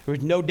 There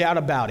was no doubt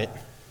about it.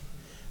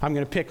 I'm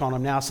going to pick on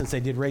them now since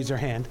they did raise their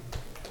hand.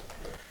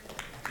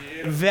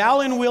 Yeah.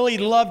 Val and Willie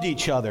loved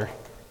each other.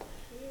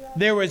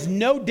 There was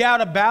no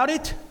doubt about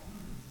it.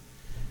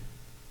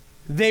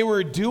 They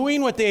were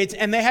doing what they had,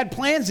 and they had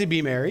plans to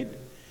be married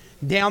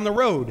down the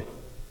road.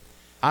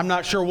 I'm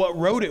not sure what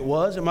road it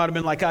was. It might have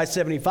been like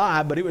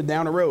I-75, but it was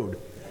down the road.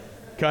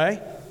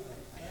 Okay?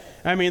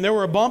 I mean, there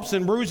were bumps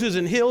and bruises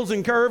and hills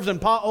and curves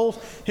and potholes,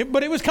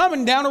 but it was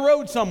coming down a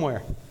road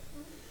somewhere.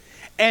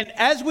 And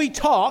as we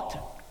talked,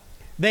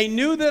 they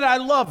knew that I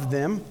loved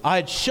them. I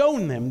had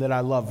shown them that I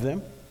loved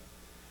them.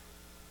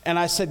 And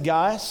I said,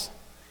 guys,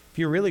 if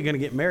you're really going to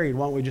get married,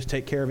 why don't we just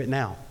take care of it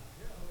now?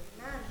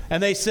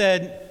 And they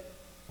said,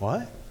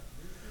 what?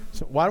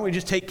 So why don't we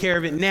just take care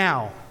of it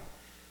now?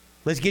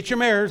 Let's get your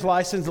marriage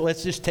license.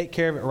 Let's just take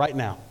care of it right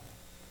now.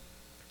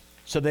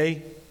 So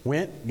they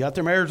went, got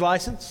their marriage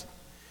license,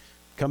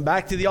 come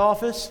back to the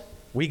office.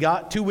 We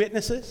got 2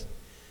 witnesses,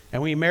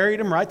 and we married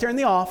them right there in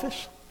the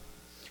office.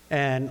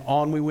 And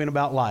on we went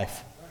about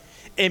life.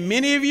 And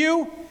many of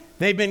you,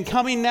 they've been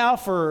coming now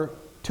for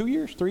 2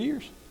 years, 3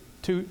 years,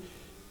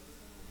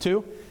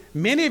 two.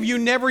 Many of you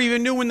never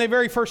even knew when they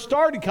very first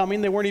started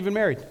coming, they weren't even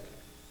married.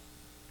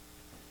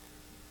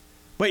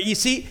 But you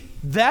see,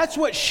 that's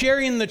what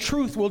sharing the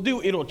truth will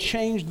do. It'll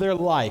change their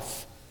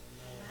life.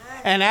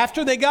 And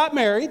after they got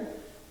married,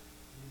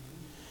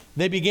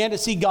 they began to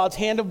see God's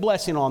hand of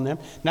blessing on them.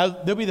 Now,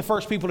 they'll be the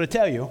first people to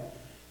tell you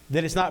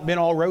that it's not been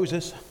all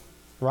roses,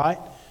 right?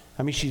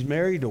 I mean, she's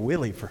married to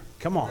Willie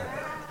come on.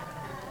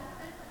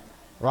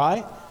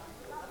 Right?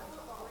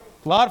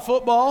 A lot of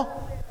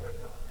football.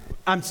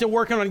 I'm still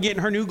working on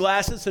getting her new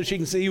glasses so she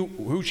can see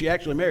who she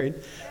actually married.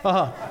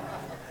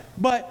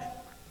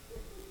 But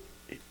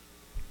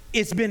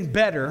it's been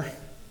better,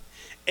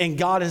 and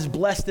God has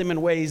blessed them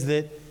in ways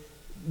that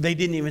they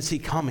didn't even see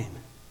coming.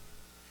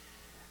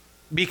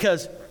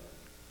 Because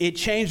it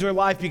changed their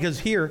life, because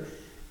here,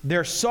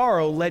 their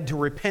sorrow led to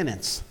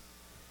repentance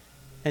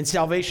and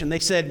salvation. They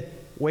said,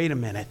 wait a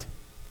minute.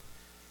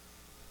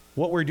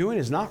 What we're doing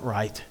is not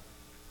right.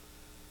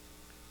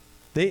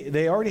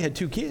 They already had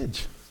 2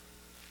 kids.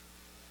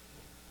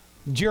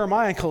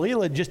 Jeremiah and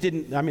Khalila just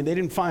didn't, they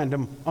didn't find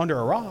them under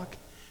a rock.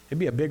 It'd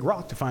be a big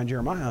rock to find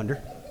Jeremiah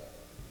under.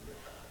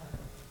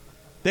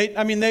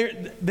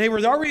 They were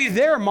already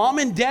there. Mom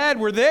and Dad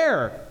were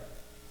there.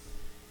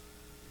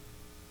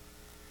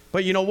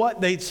 But you know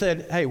what? They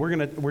said, hey,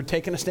 we're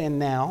taking a stand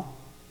now.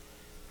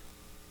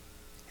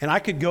 And I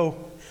could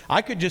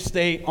just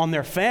stay on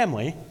their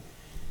family,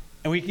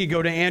 and we could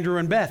go to Andrew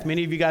and Beth.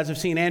 Many of you guys have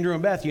seen Andrew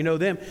and Beth. You know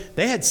them.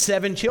 They had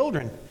 7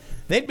 children.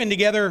 They'd been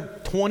together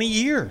 20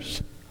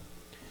 years.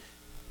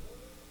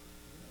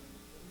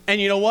 And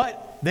you know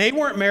what? They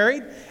weren't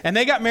married, and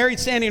they got married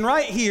standing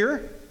right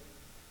here.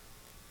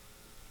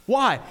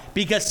 Why?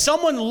 Because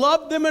someone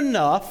loved them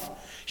enough,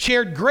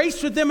 shared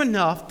grace with them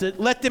enough to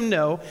let them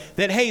know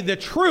that, hey, the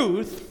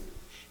truth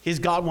is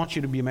God wants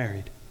you to be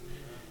married.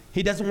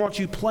 He doesn't want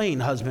you playing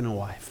husband and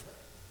wife.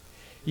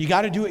 You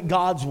got to do it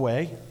God's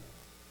way.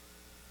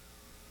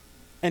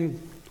 And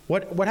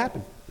what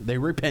happened? They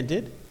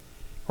repented,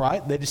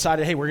 right? They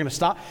decided, hey, we're going to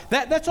stop.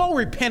 That's all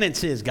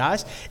repentance is,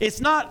 guys.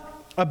 It's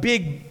not a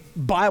big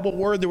Bible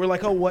word that we're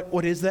like, oh,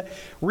 what is that?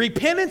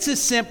 Repentance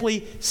is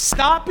simply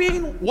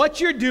stopping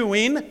what you're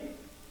doing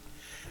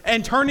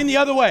and turning the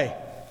other way.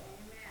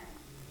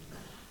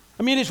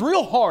 It's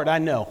real hard, I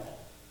know.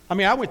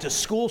 I went to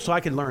school so I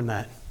could learn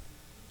that.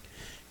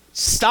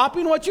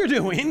 Stopping what you're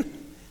doing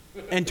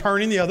and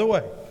turning the other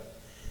way.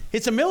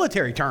 It's a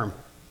military term.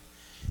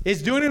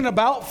 It's doing an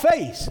about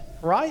face,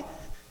 right?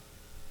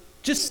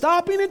 Just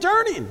stopping and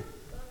turning.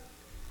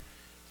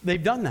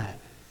 They've done that.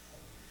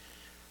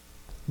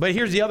 But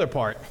here's the other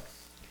part.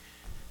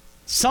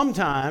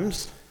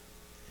 Sometimes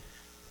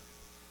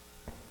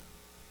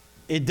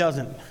it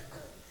doesn't.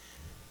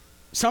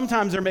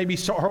 Sometimes there may be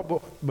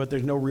sorrow, but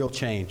there's no real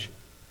change.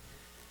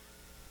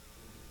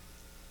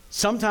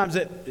 Sometimes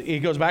it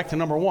goes back to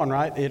number 1,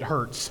 right? It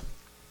hurts.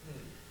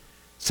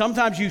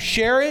 Sometimes you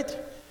share it,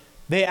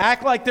 they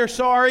act like they're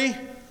sorry,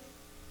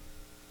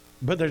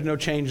 but there's no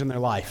change in their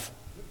life.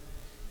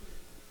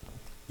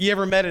 You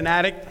ever met an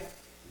addict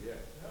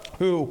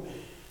who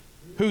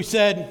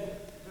said,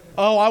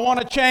 oh, I want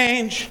to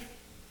change.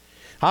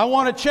 I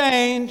want to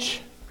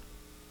change.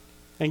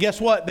 And guess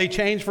what? They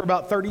changed for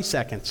about 30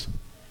 seconds,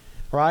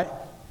 right?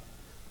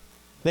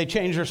 They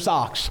changed their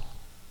socks.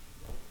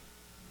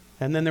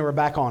 And then they were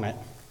back on it.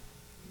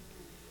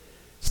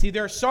 See,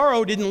 their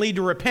sorrow didn't lead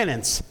to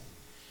repentance.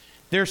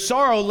 Their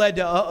sorrow led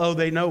to, uh-oh,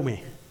 they know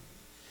me.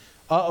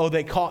 Uh-oh,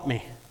 they caught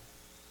me.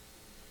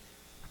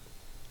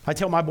 I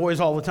tell my boys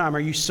all the time, are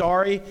you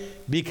sorry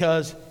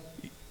because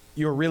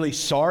you're really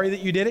sorry that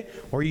you did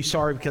it? Or are you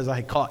sorry because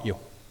I caught you?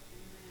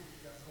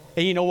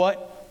 And you know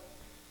what?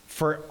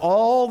 For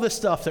all the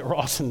stuff that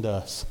Rawson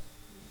does,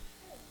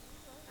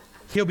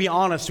 he'll be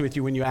honest with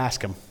you when you ask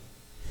him.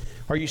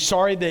 Are you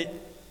sorry that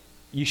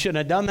you shouldn't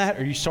have done that?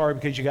 Or are you sorry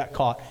because you got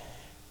caught?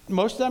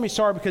 Most of the time he's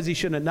sorry because he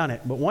shouldn't have done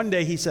it. But one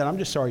day he said, I'm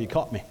just sorry you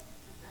caught me.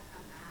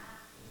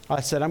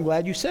 I said, I'm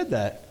glad you said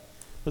that.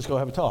 Let's go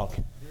have a talk.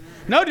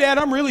 No, Dad,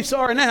 I'm really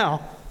sorry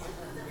now.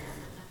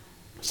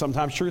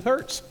 Sometimes truth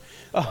hurts.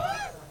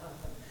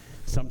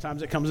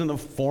 Sometimes it comes in the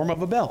form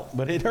of a belt,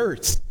 but it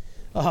hurts.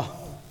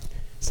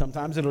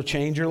 Sometimes it'll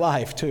change your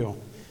life too.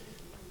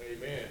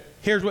 Amen.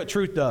 Here's what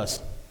truth does.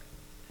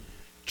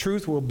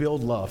 Truth will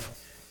build love.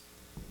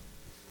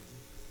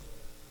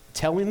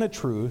 Telling the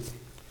truth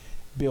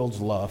builds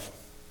love.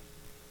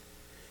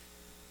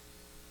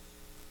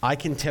 I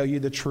can tell you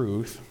the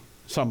truth,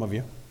 some of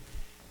you,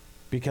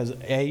 because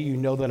A, you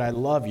know that I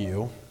love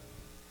you,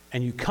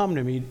 and you come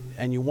to me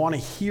and you want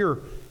to hear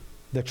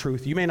the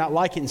truth. You may not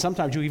like it, and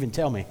sometimes you even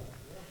tell me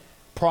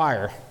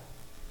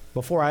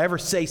before I ever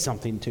say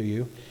something to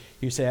you.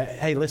 You say,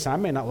 hey, listen, I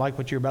may not like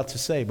what you're about to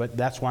say, but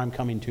that's why I'm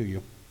coming to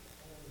you.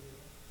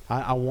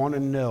 I want to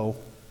know.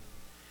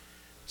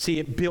 See,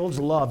 it builds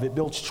love, it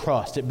builds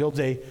trust, it builds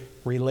a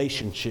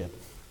relationship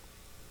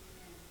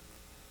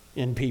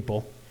in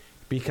people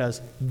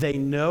because they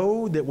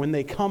know that when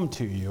they come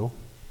to you,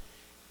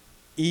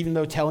 even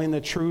though telling the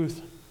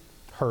truth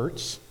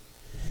hurts,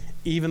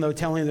 even though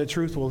telling the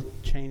truth will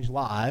change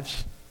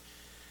lives,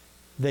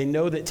 they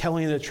know that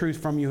telling the truth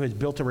from you has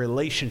built a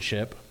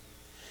relationship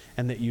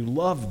and that you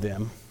love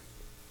them,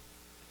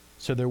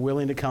 so they're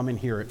willing to come and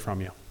hear it from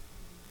you.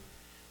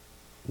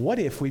 What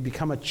if we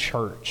become a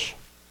church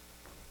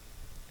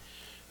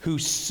who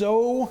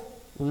so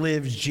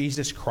lives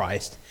Jesus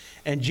Christ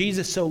and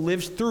Jesus so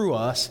lives through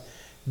us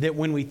that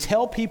when we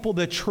tell people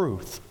the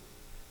truth,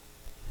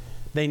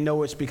 they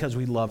know it's because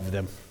we love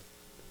them?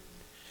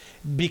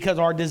 Because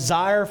our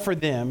desire for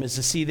them is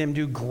to see them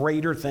do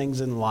greater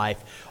things in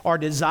life. Our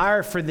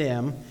desire for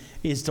them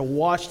is to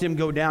watch them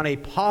go down a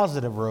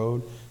positive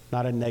road,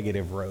 not a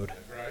negative road.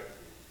 That's right.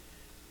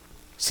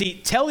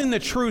 See, telling the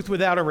truth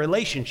without a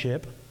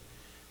relationship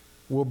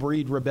will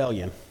breed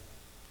rebellion.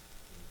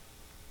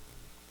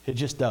 It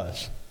just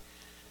does.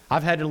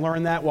 I've had to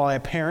learn that while I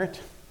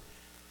parent.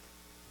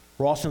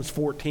 Rawson's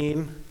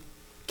 14,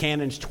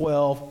 Cannon's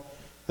 12.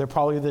 They're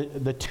probably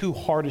the two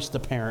hardest to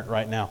parent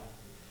right now.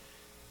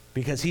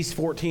 Because he's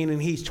 14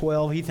 and he's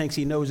 12. He thinks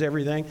he knows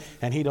everything,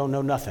 and he don't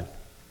know nothing.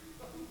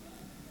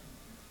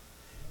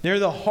 They're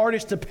the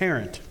hardest to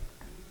parent.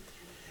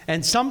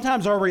 And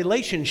sometimes our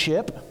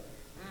relationship,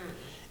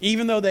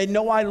 even though they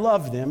know I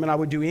love them and I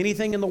would do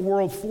anything in the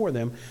world for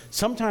them,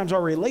 sometimes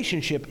our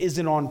relationship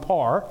isn't on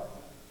par.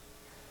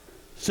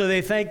 So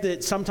they think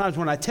that sometimes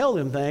when I tell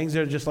them things,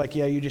 they're just like,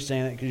 yeah, you're just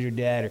saying that because you're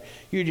dad, or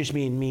you're just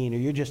being mean, or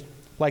you're just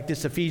like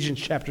this Ephesians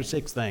chapter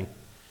 6 thing.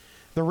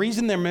 The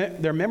reason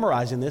they're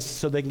memorizing this is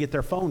so they can get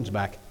their phones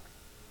back.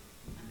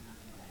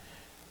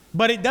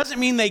 But it doesn't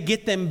mean they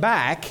get them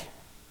back.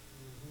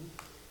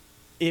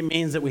 It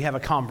means that we have a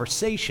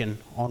conversation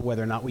on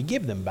whether or not we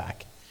give them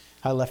back.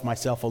 I left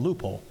myself a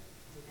loophole.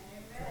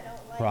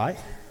 Right?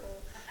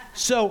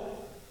 So,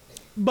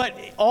 but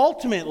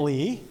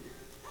ultimately,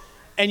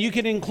 and you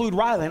can include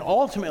Riley, and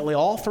ultimately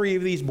all three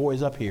of these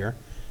boys up here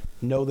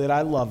know that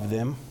I love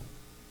them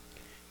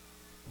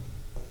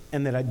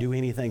and that I'd do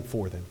anything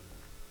for them.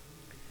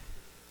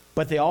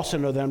 But they also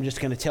know that I'm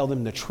just going to tell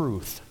them the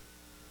truth.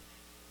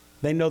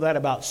 They know that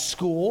about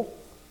school.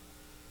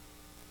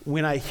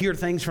 When I hear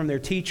things from their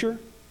teacher,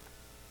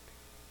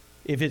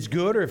 if it's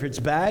good or if it's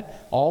bad,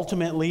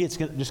 ultimately it's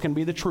just going to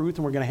be the truth,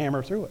 and we're going to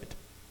hammer through it.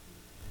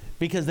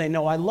 Because they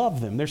know I love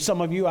them. There's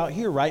some of you out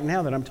here right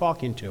now that I'm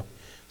talking to,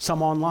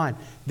 some online,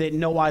 that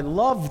know I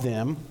love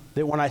them,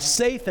 that when I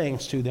say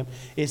things to them,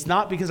 it's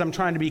not because I'm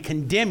trying to be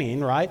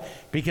condemning, right?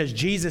 Because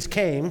Jesus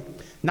came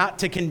not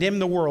to condemn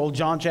the world,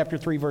 John chapter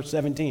 3, verse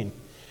 17,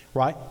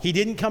 right? He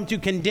didn't come to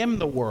condemn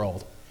the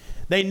world.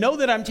 They know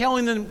that I'm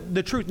telling them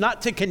the truth,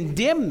 not to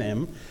condemn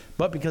them,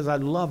 but because I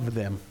love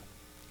them.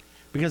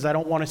 Because I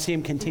don't want to see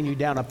them continue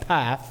down a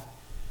path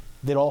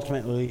that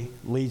ultimately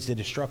leads to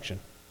destruction.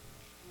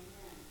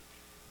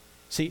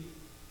 See,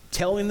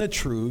 telling the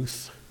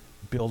truth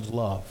builds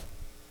love.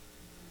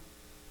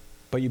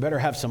 But you better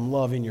have some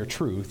love in your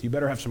truth. You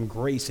better have some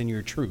grace in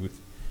your truth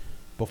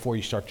before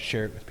you start to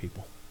share it with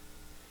people.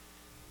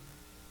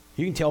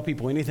 You can tell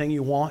people anything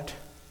you want.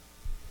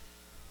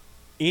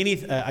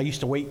 I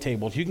used to wait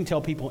tables. You can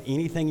tell people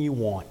anything you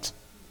want.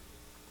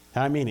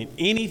 And I mean it.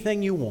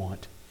 Anything you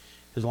want,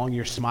 as long as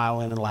you're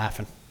smiling and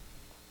laughing.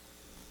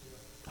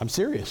 I'm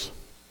serious.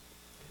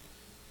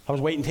 I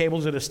was waiting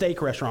tables at a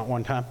steak restaurant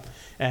one time,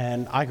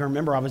 and I can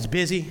remember I was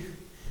busy,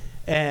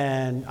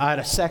 and I had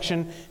a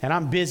section, and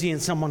I'm busy,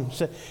 and someone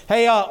said,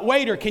 hey,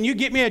 waiter, can you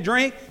get me a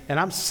drink? And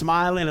I'm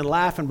smiling and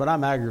laughing, but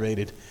I'm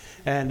aggravated.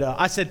 And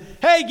I said,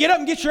 hey, get up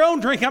and get your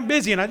own drink. I'm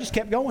busy. And I just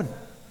kept going.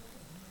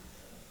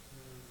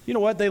 You know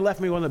what? They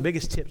left me one of the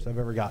biggest tips I've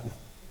ever gotten.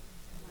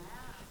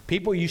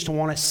 People used to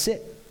want to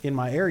sit in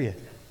my area.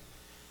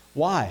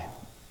 Why?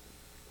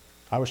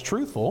 I was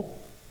truthful,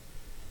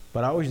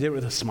 but I always did it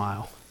with a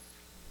smile.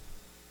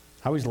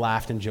 I always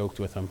laughed and joked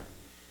with them.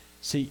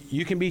 See,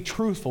 you can be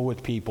truthful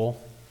with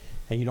people,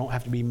 and you don't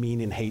have to be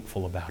mean and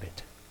hateful about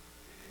it.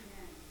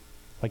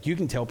 Like, you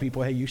can tell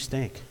people, hey, you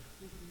stink.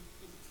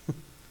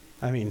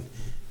 I mean,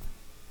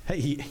 hey,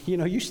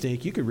 you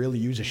stink. You could really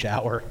use a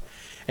shower.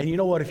 And you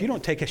know what? If you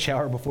don't take a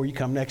shower before you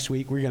come next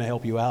week, we're going to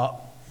help you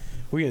out.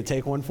 We're going to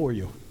take one for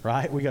you,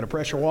 right? We got a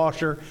pressure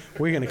washer.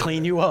 We're going to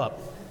clean you up.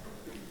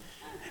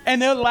 And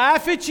they'll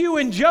laugh at you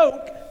and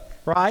joke,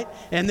 right?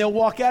 And they'll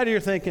walk out of here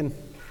thinking,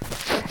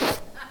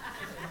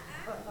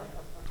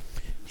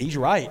 he's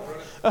right.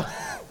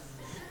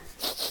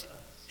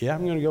 Yeah,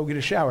 I'm going to go get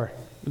a shower.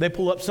 They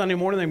pull up Sunday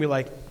morning, they'll be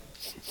like,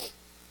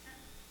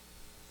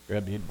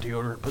 grab the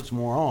deodorant, put some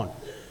more on,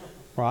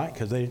 right?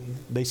 Because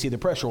they see the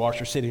pressure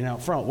washer sitting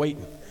out front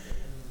waiting.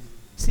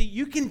 See,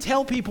 you can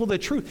tell people the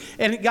truth.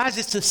 And guys,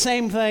 it's the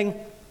same thing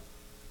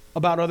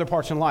about other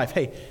parts in life.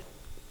 Hey,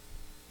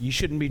 you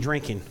shouldn't be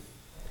drinking.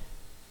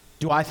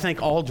 Do I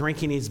think all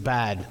drinking is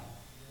bad?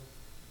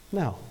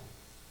 No.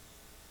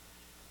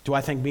 Do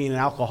I think being an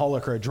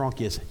alcoholic or a drunk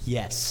is?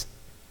 Yes.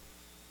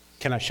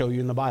 Can I show you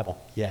in the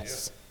Bible?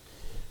 Yes. Yeah.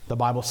 The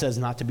Bible says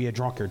not to be a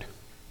drunkard.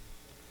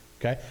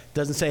 Okay?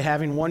 Doesn't say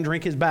having one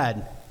drink is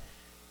bad.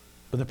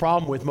 But the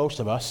problem with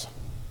most of us,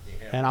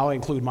 and I'll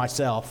include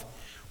myself,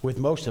 with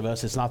most of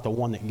us, it's not the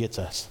one that gets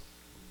us.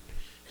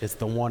 It's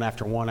the one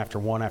after one after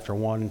one after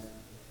one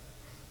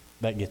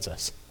that gets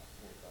us.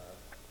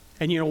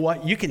 And you know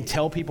what? You can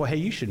tell people, hey,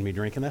 you shouldn't be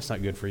drinking. That's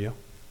not good for you.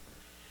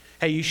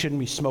 Hey, you shouldn't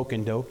be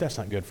smoking dope. That's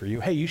not good for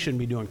you. Hey, you shouldn't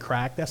be doing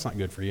crack. That's not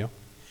good for you.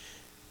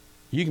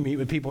 You can meet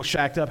with people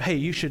shacked up. Hey,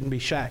 you shouldn't be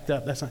shacked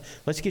up. That's not.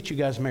 Let's get you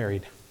guys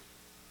married.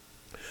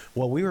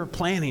 Well, we were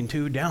planning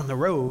to down the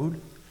road,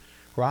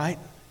 right?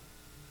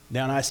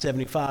 Down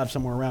I-75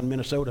 somewhere around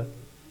Minnesota.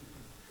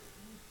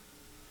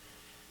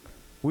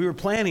 We were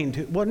planning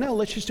to. Well, no,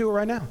 let's just do it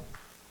right now.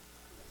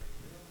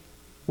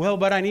 Well,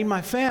 but I need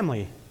my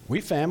family. We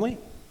family,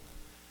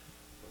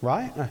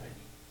 right?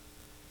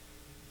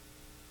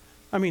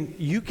 I mean,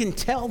 you can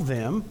tell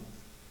them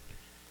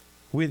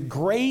with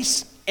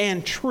grace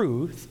and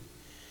truth,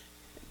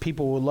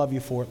 people will love you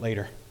for it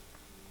later.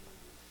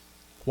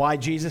 Why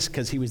Jesus?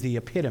 Because he was the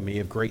epitome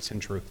of grace and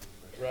truth.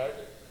 That's right.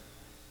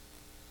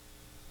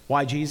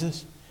 Why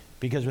Jesus?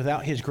 Because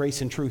without his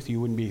grace and truth, you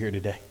wouldn't be here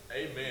today.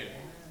 Amen.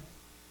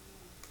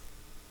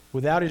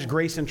 Without His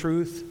grace and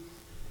truth,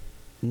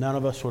 none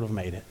of us would have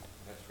made it.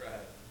 That's right.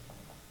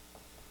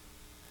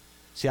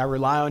 See, I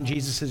rely on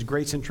Jesus'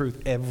 grace and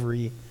truth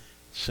every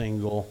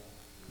single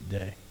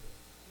day.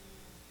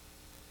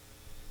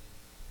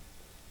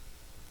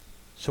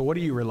 So what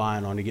are you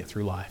relying on to get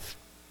through life?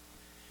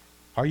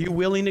 Are you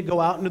willing to go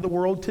out into the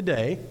world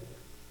today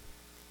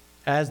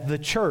as the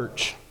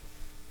church?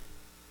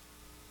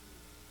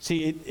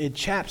 See, it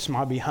chaps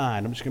my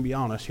behind. I'm just going to be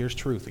honest. Here's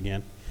truth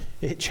again.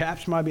 It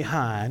chaps my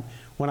behind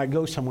when I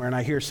go somewhere and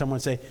I hear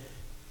someone say,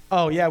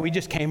 oh, yeah, we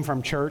just came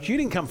from church. You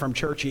didn't come from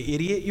church, you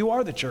idiot. You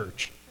are the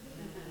church.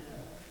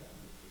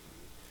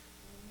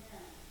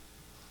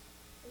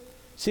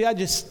 See, I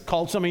just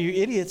called some of you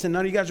idiots and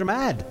none of you guys are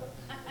mad.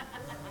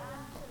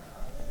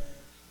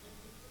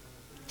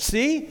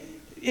 See,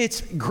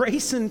 it's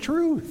grace and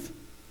truth.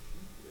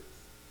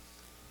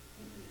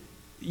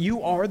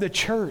 You are the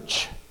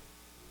church.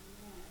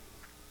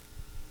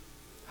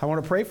 I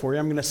want to pray for you.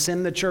 I'm going to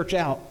send the church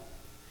out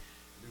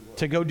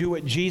to go do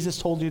what Jesus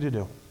told you to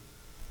do.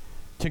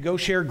 To go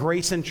share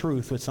grace and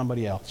truth with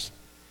somebody else.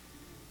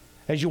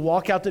 As you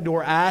walk out the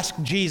door, ask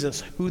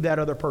Jesus who that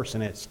other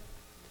person is.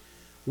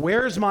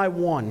 Where's my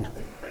one?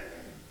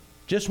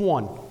 Just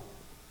one.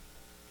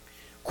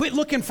 Quit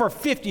looking for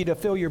 50 to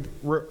fill your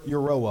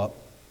row up.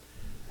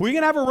 We're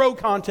going to have a row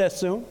contest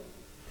soon,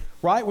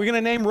 right? We're going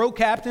to name row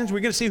captains. We're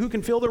going to see who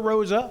can fill the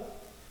rows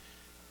up.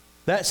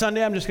 That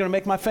Sunday, I'm just going to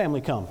make my family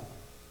come.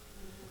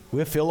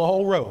 We'll fill the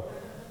whole row.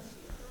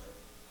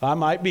 I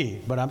might be,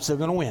 but I'm still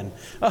going to win.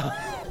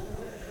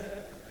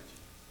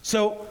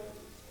 So,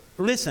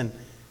 listen,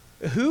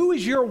 who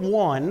is your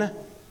one?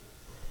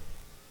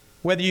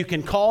 Whether you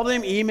can call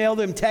them, email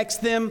them,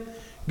 text them,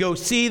 go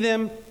see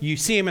them, you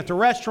see them at the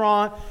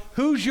restaurant.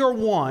 Who's your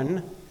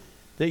one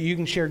that you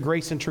can share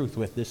grace and truth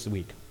with this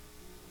week?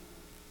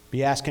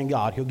 Be asking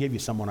God. He'll give you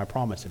someone, I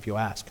promise, if you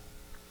ask.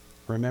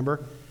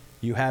 Remember,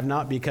 you have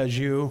not because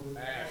you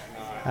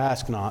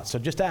ask not. So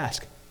just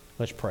ask.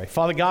 Let's pray.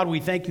 Father God,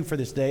 we thank you for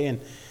this day. And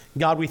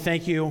God, we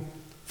thank you,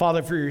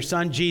 Father, for your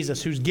son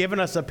Jesus, who's given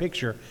us a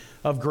picture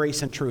of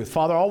grace and truth.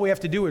 Father, all we have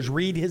to do is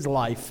read his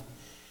life.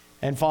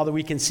 And Father,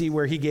 we can see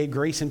where he gave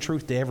grace and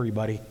truth to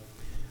everybody.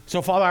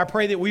 So Father, I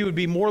pray that we would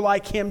be more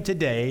like him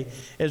today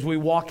as we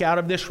walk out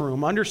of this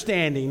room,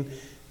 understanding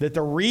that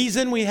the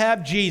reason we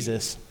have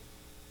Jesus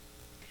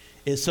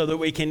is so that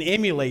we can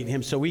emulate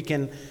him, so we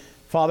can,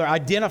 Father,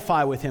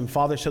 identify with him,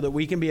 Father, so that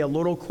we can be a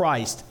little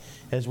Christ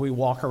as we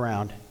walk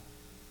around.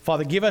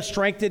 Father, give us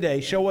strength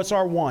today. Show us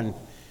our one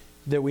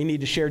that we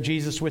need to share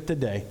Jesus with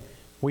today.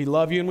 We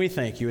love you and we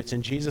thank you. It's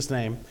in Jesus'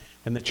 name.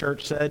 And the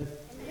church said,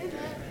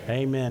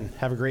 Amen.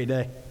 Have a great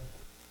day.